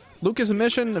 Lucas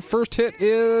Emission. The first hit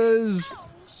is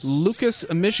Lucas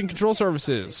Emission Control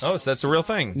Services. Oh, so that's a real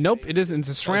thing. Nope, it isn't. It's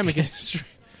a ceramic industry.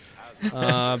 Yep,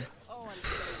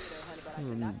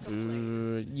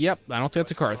 I don't think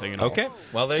that's a car thing at all. Okay,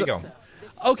 well, there you go.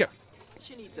 Okay.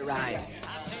 She needs a ride.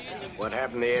 What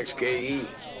happened to XKE?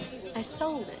 I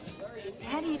sold it.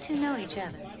 How do you two know each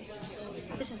other?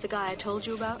 This is the guy I told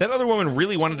you about. That other woman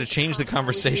really wanted to change the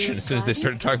conversation as soon as they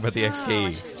started talking about the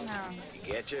XKE.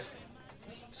 Get you?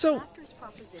 So, After his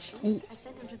proposition, I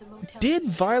sent him to the motel. did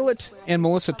Violet and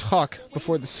Melissa talk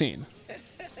before the scene?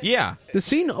 Yeah. The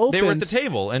scene opens. They were at the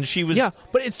table, and she was... Yeah,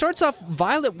 but it starts off,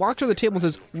 Violet walks to the table and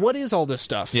says, "What is all this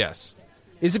stuff?" Yes.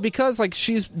 Is it because like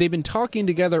they've been talking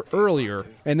together earlier,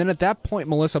 and then at that point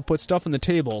Melissa put stuff on the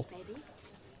table?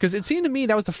 Because it seemed to me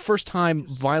that was the first time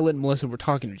Violet and Melissa were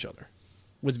talking to each other.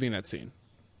 Was being that scene.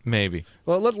 Maybe.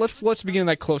 Well, let's begin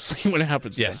that closely when it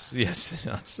happens. Yes.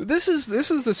 This is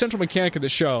the central mechanic of the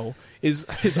show is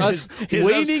us is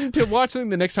waiting to watch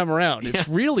something the next time around. It's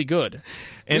really good.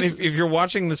 And if you're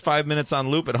watching this 5 minutes on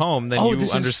loop at home, then you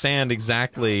understand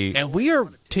exactly... And we are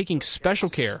taking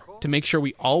special care to make sure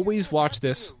we always watch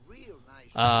this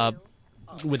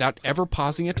without ever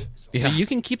pausing it. Yeah. So you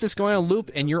can keep this going on loop,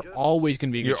 and you're always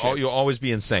going to be in good shape. You'll always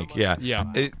be in sync, yeah.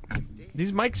 Yeah.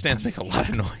 These mic stands make a lot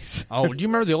of noise. Oh, do you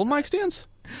remember the old mic stands?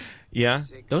 Yeah.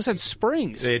 Those had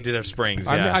springs. They did have springs,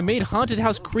 yeah. I made haunted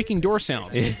house creaking door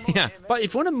sounds. Yeah. But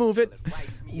if you want to move it,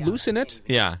 loosen it.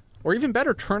 Yeah. Or even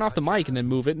better, turn off the mic and then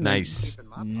move it. And Nice.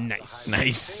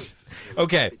 Nice.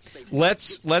 Okay,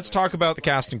 let's talk about the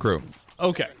cast and crew.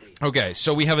 Okay,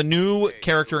 so we have a new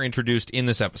character introduced in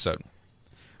this episode,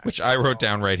 which I wrote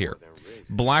down right here.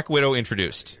 Black Widow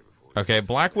introduced. Okay,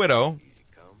 Black Widow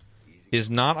is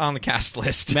not on the cast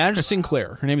list. Madge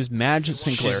Sinclair. Her name is Madge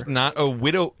Sinclair. She's not a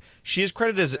widow. She is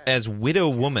credited as Widow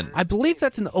Woman. I believe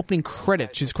that's in the opening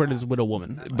credits. She's credited as Widow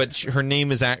Woman. But her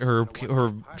name is her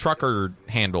trucker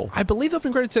handle. I believe the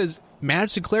opening credit says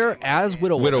Madge Sinclair as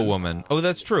Widow Woman. Widow Woman. Oh,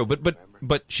 that's true. But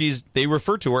they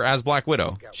refer to her as Black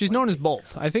Widow. She's known as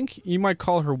both. I think you might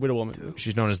call her Widow Woman.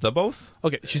 She's known as the both?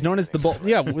 Okay, she's known as the both.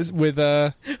 Yeah, with With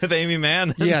Amy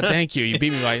Mann? Yeah, thank you. You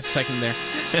beat me by a second there.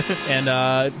 and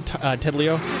Ted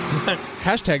Leo.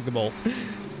 Hashtag the both.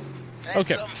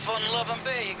 Okay. Some fun-loving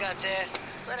bear you got there.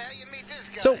 Where the hell you meet this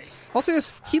guy? So I'll say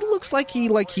this: he looks like he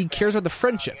cares about the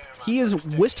friendship. He is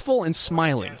wistful and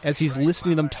smiling as he's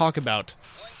listening to them talk about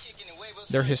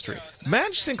their history.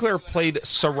 Madge Sinclair played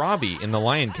Sarabi in The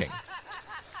Lion King.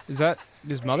 Is that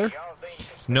his mother?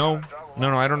 No.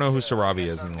 I don't know who Sarabi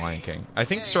is in The Lion King. I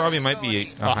think Sarabi might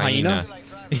be a hyena.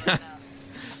 Yeah.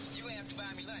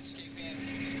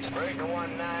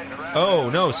 Oh,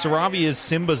 no, Sarabi is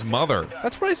Simba's mother.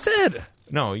 That's what I said.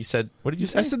 No, you said... What did you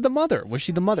say? I said the mother. Was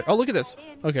she the mother? Oh, look at this.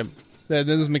 Okay.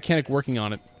 There's a mechanic working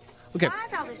on it. Okay. Why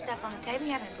is all this stuff on the table?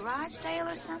 You having a garage sale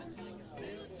or something?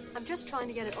 I'm just trying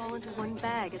to get it all into one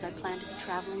bag as I plan to be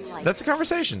traveling light. That's a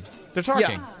conversation. They're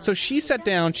talking. Yeah. So she sat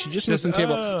down. She just listened to the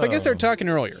table. So I guess they were talking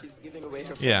earlier.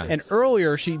 Yeah. And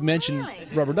earlier she mentioned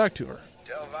Rubber Duck to her.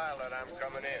 Tell Violet I'm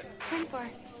coming in. 24.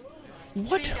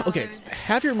 What? Okay.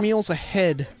 Have your meals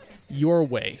ahead your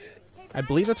way. I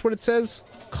believe that's what it says.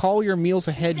 Call your meals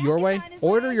ahead your way.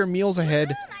 Order your meals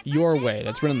ahead your way.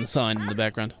 That's written in the sign in the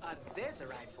background.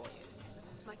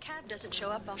 My cab doesn't show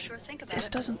up. I'll sure think about This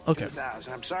it. doesn't. Okay.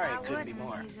 2,000. I'm sorry it couldn't be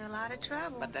more. He's in a lot of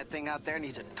trouble. But that thing out there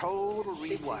needs a total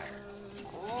rewire.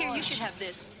 Here, you should have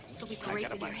this. It'll be I great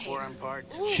gotta with buy your hair. foreign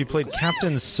parts. She played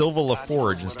Captain Silva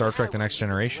LaForge in Star Trek The Next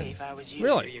Generation.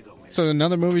 Really? So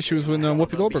another movie she was with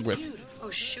Whoopi Goldberg with. Oh,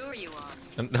 sure you are.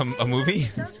 A movie?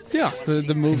 Yeah,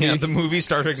 the movie. Yeah, the movie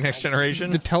Star Trek Next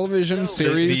Generation. The television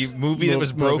series. The movie that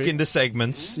was broke into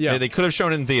segments. Yeah. They could have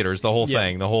shown it in theaters, the whole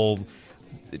thing, the whole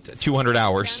 200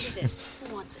 hours.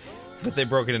 Who wants it? But they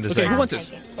broke it into Okay, segments. who wants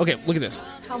this? Okay, look at this.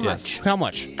 How Yes. much? How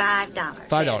much? $5.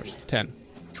 $5. 10.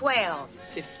 12.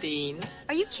 15.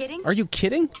 Are you kidding? Are you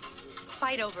kidding?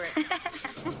 Fight over it.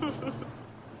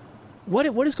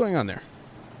 What is going on there?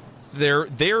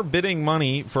 They're bidding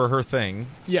money for her thing.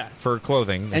 Yeah. For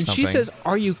clothing or And something. she says,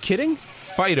 "Are you kidding?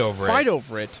 Fight over it. Fight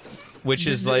over it." Which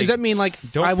is Does like, that mean like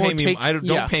don't I pay won't me? take?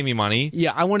 Don't pay me money.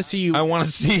 Yeah, I want to see you. I want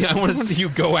to see you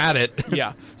go at it.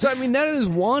 Yeah. So I mean, that is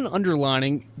one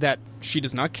underlining that she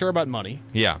does not care about money.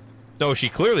 Yeah. No, she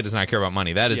clearly does not care about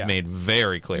money. That is Yeah. made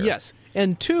very clear. Yes.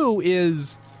 And two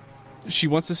is she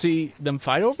wants to see them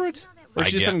fight over it, or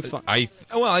she's just having fun. I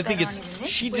think it's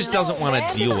she just doesn't want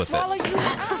to deal with it.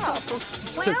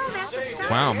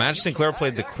 Wow, Madge Sinclair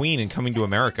played the Queen in Coming to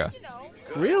America.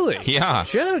 Really? Yeah.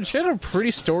 She had a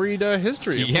pretty storied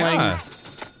history of playing. Yeah.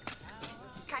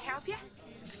 Can I help you?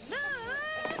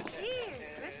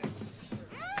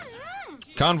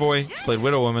 Convoy played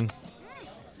Widow Woman.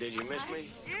 Did you miss me?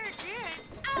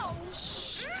 Oh,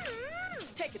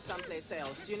 take it someplace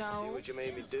else, you See know? what you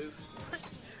made me do?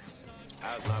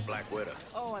 How's my Black Widow?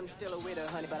 Oh, I'm still a widow,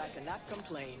 honey, but I cannot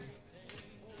complain.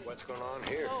 What's going on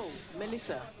here? Oh,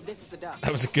 Melissa, this is the doc.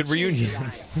 That was a good reunion.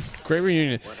 Great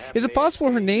reunion. Is it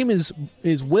possible her name is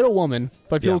Widow Woman,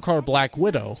 but people call her Black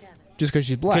Widow just because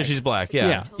she's black? Because she's black, yeah.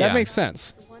 Yeah, that makes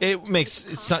sense. It makes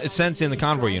sense in the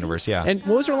Convoy universe, yeah. And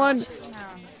what was her line?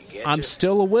 I'm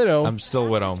still a widow. I'm still a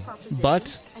widow.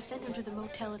 But I sent him to the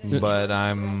motel at his But choice.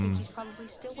 I'm... He's probably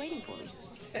still waiting for me.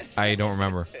 I don't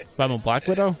remember. But I'm a Black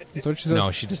Widow? Is that what she said?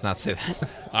 No, she does not say that.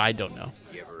 I don't know.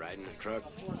 You ever ride in a truck?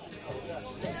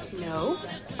 No.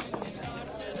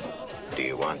 Do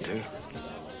you want to?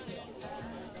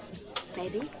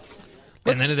 Maybe.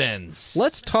 And then it ends.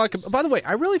 Let's talk. By the way,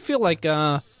 I really feel like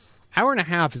hour and a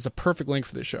half is a perfect length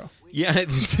for this show. Yeah,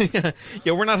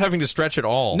 yeah, we're not having to stretch at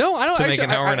all. No, I don't. To actually, make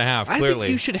an hour and a half. I Clearly,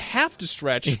 think you should have to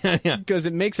stretch because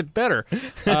it makes it better.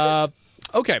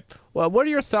 Okay. Well, what are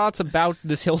your thoughts about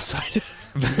this hillside?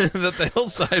 that the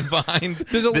hillside behind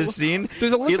this scene.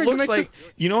 Does it look like looks like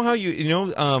you know how you know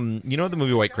the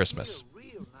movie White Christmas.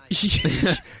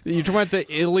 You're talking about the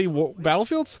Italy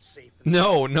battlefields?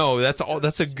 No, that's all.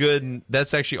 That's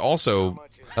actually also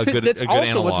a good That's a good also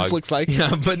analog. what this looks like.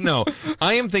 Yeah, but no,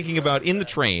 I am thinking about in the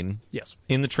train. Yes,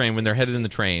 in the train when they're headed in the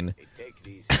train,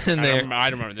 and I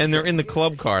don't remember this. and they're in the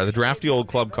club car, the drafty old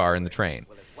club car in the train.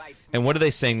 And what do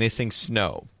they sing? They sing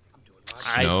 "Snow."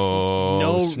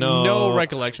 Snow. No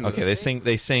recollection of Okay, this.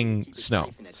 they sing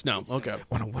 "Snow." Snow. Okay.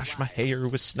 Want to wash my hair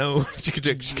with snow?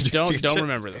 Don't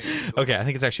remember this. Okay, I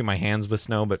think it's actually my hands with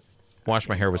snow, but wash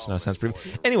my hair with snow sounds pretty.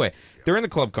 Anyway, they're in the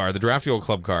club car, the drafty old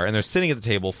club car, and they're sitting at the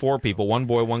table, 4 people, 1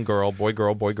 boy, 1 girl, boy,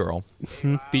 girl, boy, girl.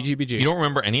 BGBG. You don't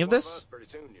remember any of this?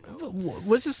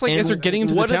 Was this like And as they're getting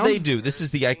into what the town? did they do? This is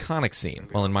the iconic scene.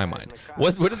 Well, in my mind,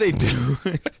 what did they do?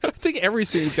 I think every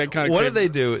scene's that kind of. What did they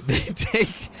do?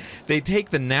 They take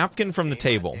the napkin from the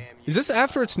table. Is this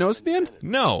after it snows at the end?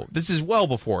 No, this is well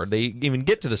before they even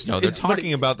get to the snow. They're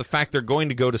talking about the fact they're going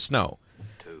to go to snow.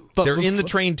 they're in the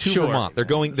train to Vermont. They're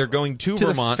going to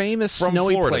Vermont the famous from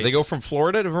snowy Florida. place. They go from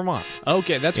Florida to Vermont.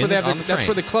 Okay, that's where that's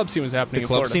where the club scene was happening. The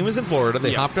club scene was in Florida.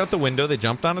 They Yeah. hopped out the window. They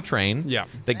jumped on a train. Yeah.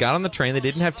 They got on the train. They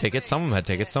didn't have tickets. Some of them had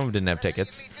tickets. Some of them didn't have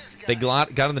tickets. They got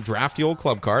in the drafty old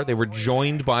club car. They were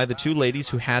joined by the two ladies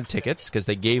who had tickets because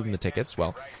they gave them the tickets.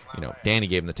 Well, Danny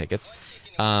gave them the tickets.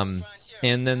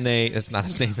 And then that's not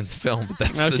his name in the film, but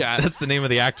that's the name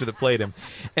of the actor that played him.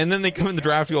 And then they come in the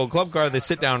drafty old club car. They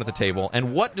sit down at the table.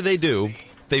 And what do?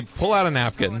 They pull out a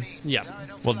napkin. Yeah.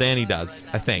 Well, Danny does,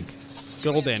 I think.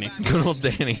 Good old Danny. Good old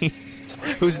Danny.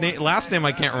 Whose last name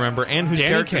I can't remember, and whose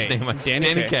Danny character's Kaye. name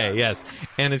Danny Kaye, yes.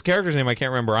 And his character's name I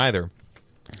can't remember either.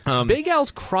 Big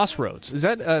Al's Crossroads. Is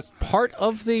that part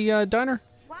of the diner?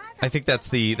 I think that's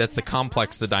the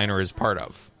complex the diner is part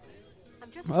of.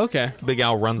 Okay. Big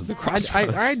Al runs the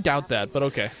Crossroads. I doubt that, but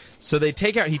okay. So he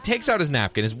takes out his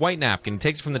napkin, his white napkin, he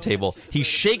takes it from the table, he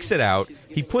shakes it out,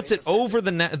 he puts it over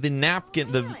the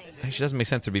napkin. Actually, it doesn't make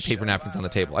sense to be paper napkins on the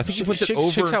table. I think he puts it over.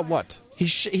 Shakes out what? He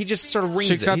just sort of rings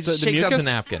Shakes it. out He the shakes out the mucus?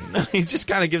 napkin. He just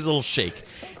kind of gives a little shake,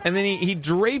 and then he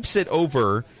drapes it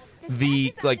over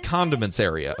the condiments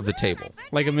area of the table,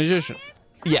 like a magician.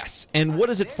 Yes, and what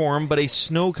does it form but a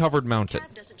snow-covered mountain,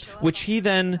 which he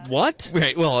then... What?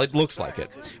 Right, well, it looks like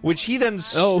it. Which he then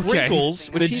sprinkles...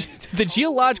 The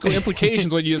geological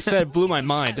implications what you said blew my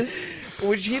mind.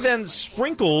 Which he then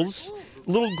sprinkles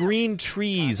little green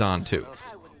trees onto.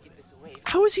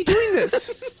 How is he doing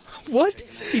this? What?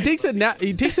 He takes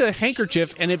a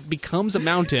handkerchief and it becomes a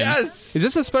mountain. Yes. Is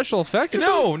this a special effect?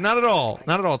 No, not at all.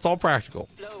 Not at all. It's all practical.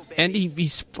 And he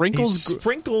sprinkles... He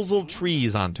sprinkles little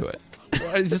trees onto it.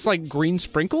 Is this like green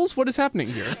sprinkles? What is happening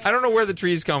here? I don't know where the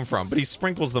trees come from, but he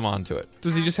sprinkles them onto it.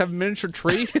 Does he just have miniature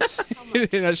trees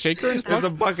in a shaker in his There's a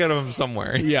bucket of them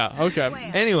somewhere. Yeah, okay.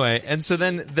 Anyway, and so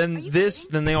then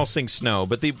they all sing Snow.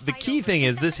 But the key thing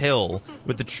is this hill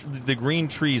with the green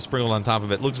trees sprinkled on top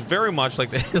of it looks very much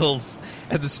like the hills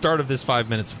at the start of this 5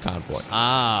 minutes of Convoy.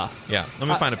 Ah. Yeah, let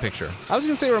me find a picture. I was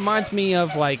going to say it reminds me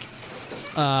of like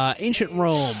ancient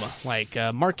Rome, like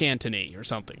Mark Antony or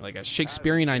something, like a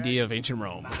Shakespearean idea of ancient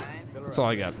Rome. That's all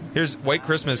I got. Here's White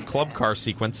Christmas club car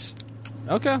sequence.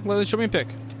 Okay, well, show me a pic.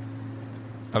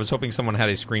 I was hoping someone had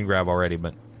a screen grab already,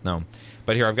 but no.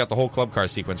 But here, I've got the whole club car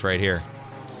sequence right here.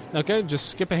 Okay, just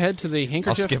skip ahead to the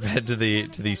handkerchief. I'll skip ahead to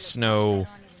the snow.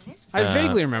 I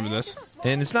vaguely remember this.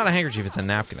 And it's not a handkerchief, it's a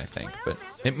napkin, I think. But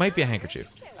it might be a handkerchief.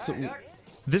 So,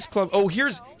 this club... Oh,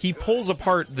 he pulls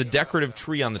apart the decorative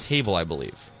tree on the table, I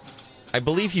believe. I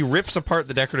believe he rips apart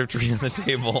the decorative tree on the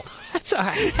table. That's a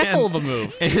heckle of a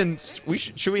move. And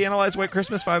should we analyze White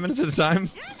Christmas 5 minutes at a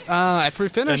time? After we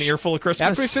finish. An earful of Christmas?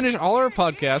 After we finish all our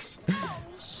podcasts.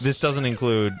 This doesn't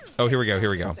include... Oh, here we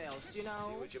go.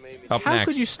 Up How next.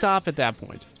 could you stop at that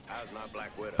point?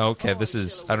 Okay, this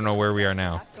is... I don't know where we are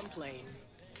now.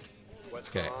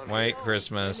 Okay, White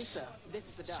Christmas...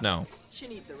 Snow.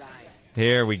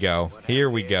 Here we go. Here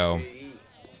we go.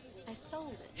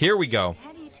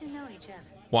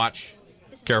 Watch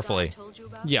carefully.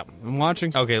 Yeah, I'm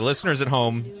watching. Okay, listeners at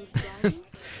home,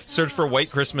 search for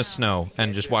White Christmas Snow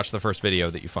and just watch the first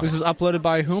video that you find. This is uploaded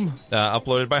by whom?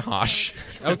 Uploaded by Hosh.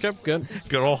 Okay, good.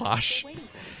 Good old Hosh.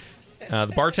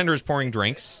 The bartender is pouring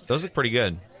drinks. Those look pretty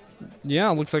good. Yeah,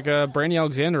 it looks like a Brandy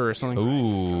Alexander or something.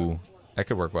 Ooh, that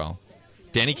could work well.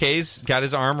 Danny Kaye's got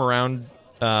his arm around...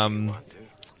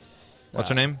 what's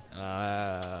her name?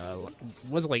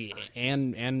 Was it like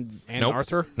Ann Nope.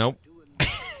 Arthur? Nope.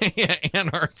 Yeah, Ann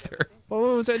Arthur. What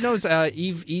was it? No, it's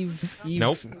Eve.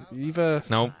 Nope. Eva.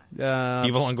 Nope. Eva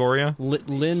Longoria.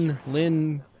 Lynn.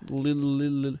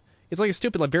 It's like a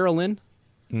stupid, like Vera Lynn.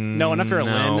 No, not Vera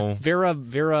Lynn. Vera.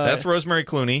 That's Rosemary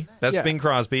Clooney. That's Yeah. Bing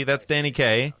Crosby. That's Danny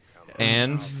Kaye.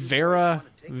 And Vera.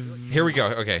 Here we go.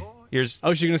 Okay. Here's.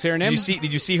 Oh, she's gonna say her name.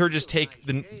 Did you see her just take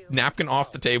the napkin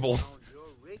off the table?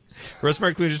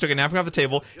 Rosemary Clooney just took a napkin off the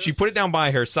table. She put it down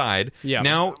by her side. Yeah.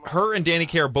 Now her and Danny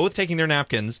Kaye are both taking their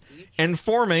napkins and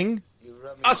forming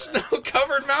a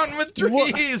snow-covered mountain with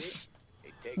trees.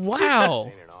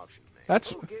 Wow.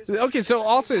 That's okay. So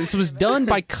also, this was done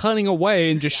by cutting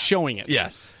away and just showing it.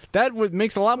 Yes. That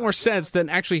makes a lot more sense than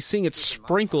actually seeing it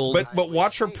sprinkled. But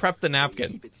watch her prep the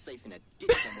napkin.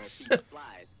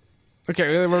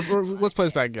 Okay, let's play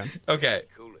this back again. Okay.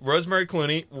 Rosemary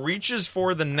Clooney reaches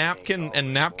for the napkin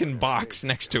and napkin box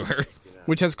next to her.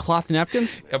 Which has cloth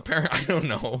napkins? Apparently, I don't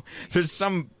know. There's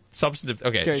some substantive...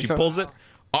 Okay, she pulls it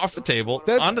off the table,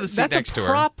 onto the seat next to her. That's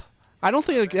a prop. I don't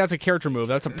think that's a character move.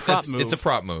 That's a prop move. It's a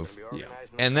prop move. Yeah.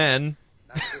 And then...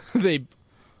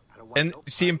 And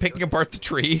see him picking apart the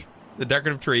tree, the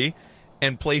decorative tree,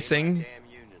 and placing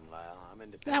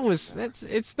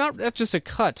It's not. That's just a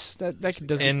cut. That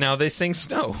doesn't. And now they sing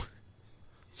Snow.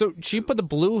 So she put the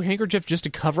blue handkerchief just to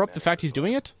cover up the fact he's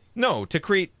doing it? No, to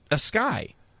create a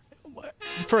sky.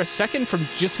 For a second, from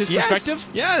just his perspective?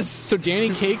 Yes. So Danny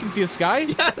Kaye can see a sky?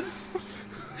 Yes.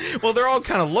 Well, they're all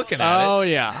kind of looking at it. Oh,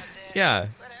 yeah. Yeah.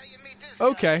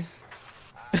 Okay.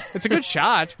 It's a good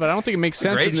shot, but I don't think it makes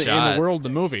sense in the world of the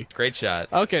movie. Great shot.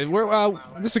 Okay,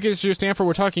 this is Against Your Stanford.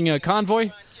 We're talking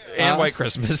Convoy. And White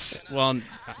Christmas. Well,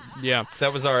 yeah.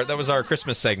 That was our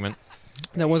Christmas segment.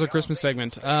 That was a Christmas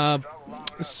segment.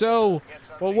 So,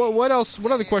 what else?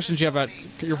 What other questions do you have about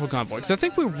Earful of Convoy? Because I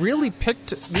think we really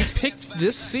picked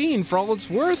this scene for all it's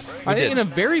worth in a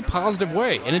very positive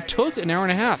way, and it took an hour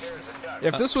and a half.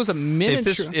 If this was a minute,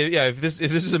 if this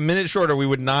was a minute shorter, we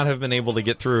would not have been able to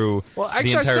get through. Well,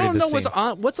 actually, the entirety I still don't know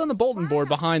scene. what's on the bulletin board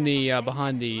behind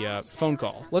the phone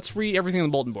call. Let's read everything on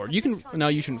the bulletin board. You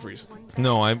shouldn't freeze.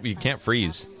 No, you can't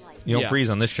freeze. You don't freeze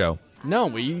on this show.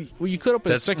 No, you could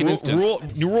open a second instance.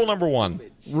 Rule number one.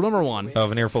 Rule number one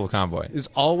of an Earful of Convoy is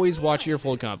always watch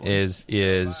Earful of Convoy. Is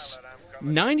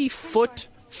 90-foot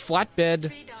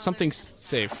flatbed something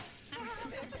safe.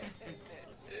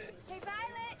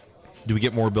 Do we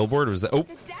get more billboard? Or is that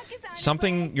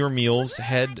something your meals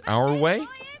head our way?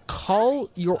 Call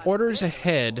your orders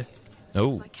ahead.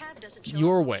 Oh,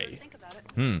 your way.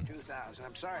 I'm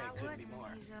sorry, it could be more.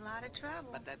 A lot of trouble.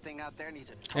 But that thing out there needs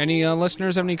a Any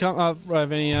listeners have any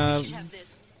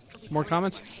more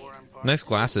comments? Nice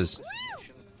glasses.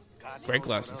 Great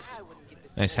glasses.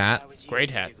 Nice hat.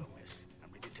 Great hat.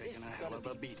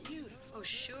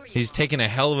 He's taking a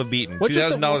hell of a beating.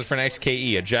 $2,000 for an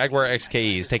XKE, a Jaguar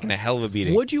XKE. He's taking a hell of a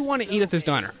beating. Would you want to eat at this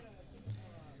diner?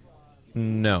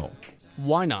 No.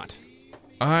 Why not?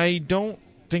 I don't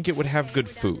think it would have good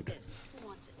food.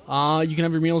 You can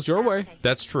have your meals your way.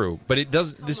 That's true, but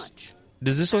does this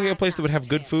look like a place that would have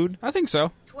good food? I think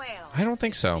so. I don't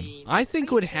think so. I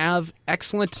think it would have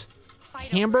excellent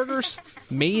hamburgers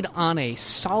made on a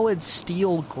solid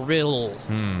steel grill.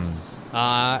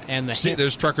 And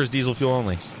there's Truckers diesel fuel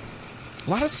only. A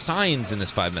lot of signs in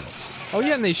this 5 minutes. Oh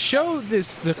yeah, and they show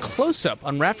the close-up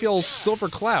on Raphael's Silver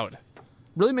Cloud.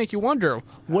 Really make you wonder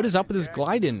what is up with his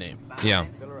glide-in name. Yeah.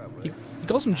 He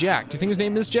calls him Jack. Do you think his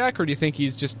name is Jack, or do you think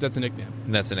that's a nickname?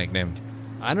 That's a nickname.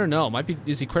 I don't know. Might be.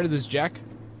 Is he credited as Jack?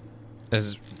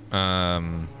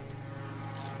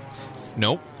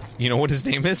 Nope. You know what his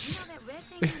name is?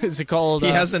 Is it called? He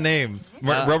has a name.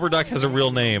 Rubber Duck has a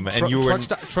real name, and you are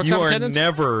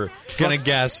never gonna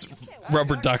guess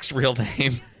Rubber Duck's real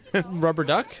name. Rubber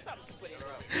Duck.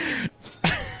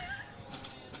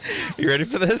 You ready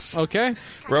for this? Okay.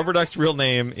 Rubber Duck's real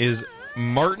name is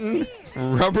Martin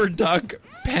Rubber Duck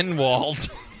Penwald.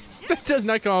 That does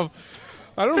not come off.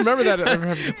 I don't remember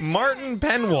that. Martin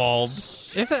Penwald,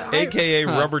 a.k.a.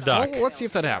 Rubber Duck. Well, let's see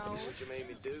if that happens.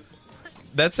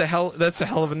 That's a hell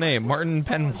of a name, Martin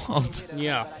Penwald.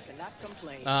 Yeah.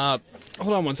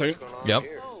 Hold on one second. Yep.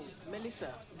 Oh,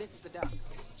 Melissa, this is the doc.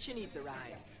 She needs a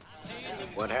ride.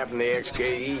 What happened to the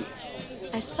XKE?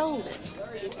 I sold it.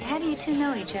 How do you two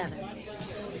know each other?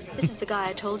 This is the guy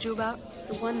I told you about.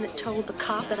 The one that told the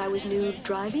cop that I was nude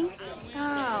driving.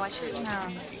 Oh, I should have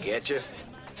known. Get you?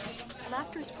 And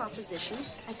after his proposition,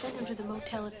 I sent him to the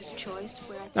motel of his choice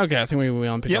where Okay, I think we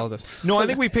unpicked all this. No, I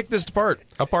think we picked this apart.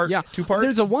 Two parts.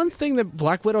 There's one thing that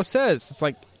Black Widow says. It's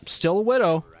like, still a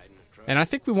widow. And I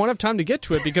think we won't have time to get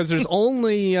to it because there's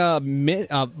only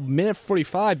minute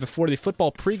 45 before the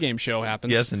football pregame show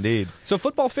happens. Yes, indeed. So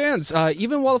football fans,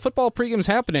 even while the football pregame is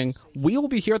happening, we will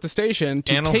be here at the station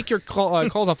to take your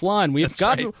calls offline. We've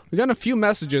gotten a few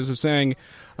messages of saying,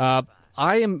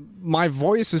 my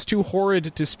voice is too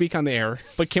horrid to speak on the air,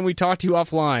 but can we talk to you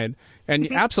offline? And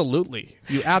you absolutely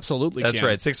can. That's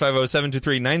right.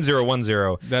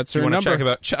 650-723-9010. That's our number. If you number.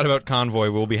 want to chat about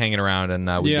Convoy, we'll be hanging around, and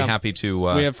we'd be happy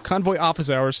to. We have Convoy office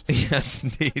hours. Yes,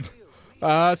 indeed.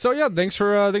 Thanks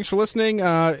for listening.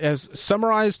 As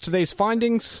summarized today's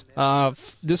findings,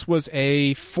 this was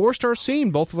a 4-star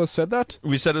scene. Both of us said that.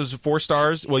 We said it was 4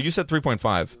 stars. Well, you said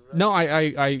 3.5. No,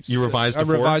 you revised to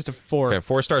 4. I revised to 4. Okay,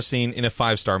 4-star scene in a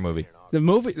 5-star movie.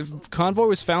 The Convoy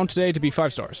was found today to be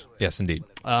 5 stars. Yes, indeed.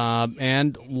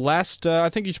 And last, I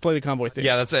think you should play the Convoy theme.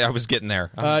 Yeah, I was getting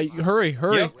there. Hurry!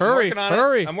 Yep, hurry!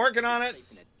 I'm working on it.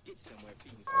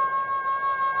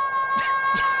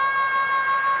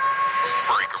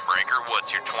 Breaker,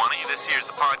 what's your 20? This here's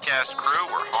the podcast crew.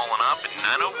 We're hauling up at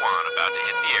 9:01, about to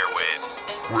hit the airwaves.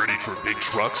 Ready for big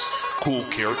trucks, cool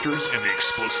characters, and the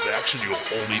explosive action you'll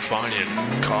only find in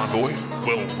Convoy?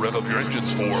 Well, rev up your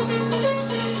engines for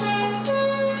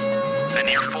An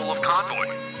Earful of Convoy.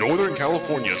 Northern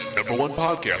California's #1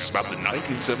 podcast about the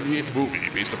 1978 movie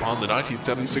based upon the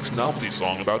 1976 novelty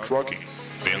song about trucking.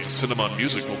 Fans of cinema and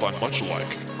music will find much alike.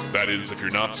 That is, if you're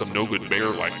not some no-good bear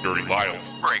like Dirty Lyle.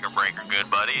 Breaker,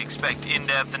 good buddy. Expect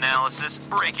in-depth analysis,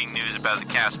 breaking news about the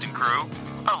cast and crew,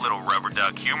 a little rubber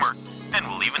duck humor, and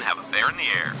we'll even have a bear in the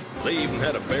air. They even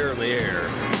had a bear in the air.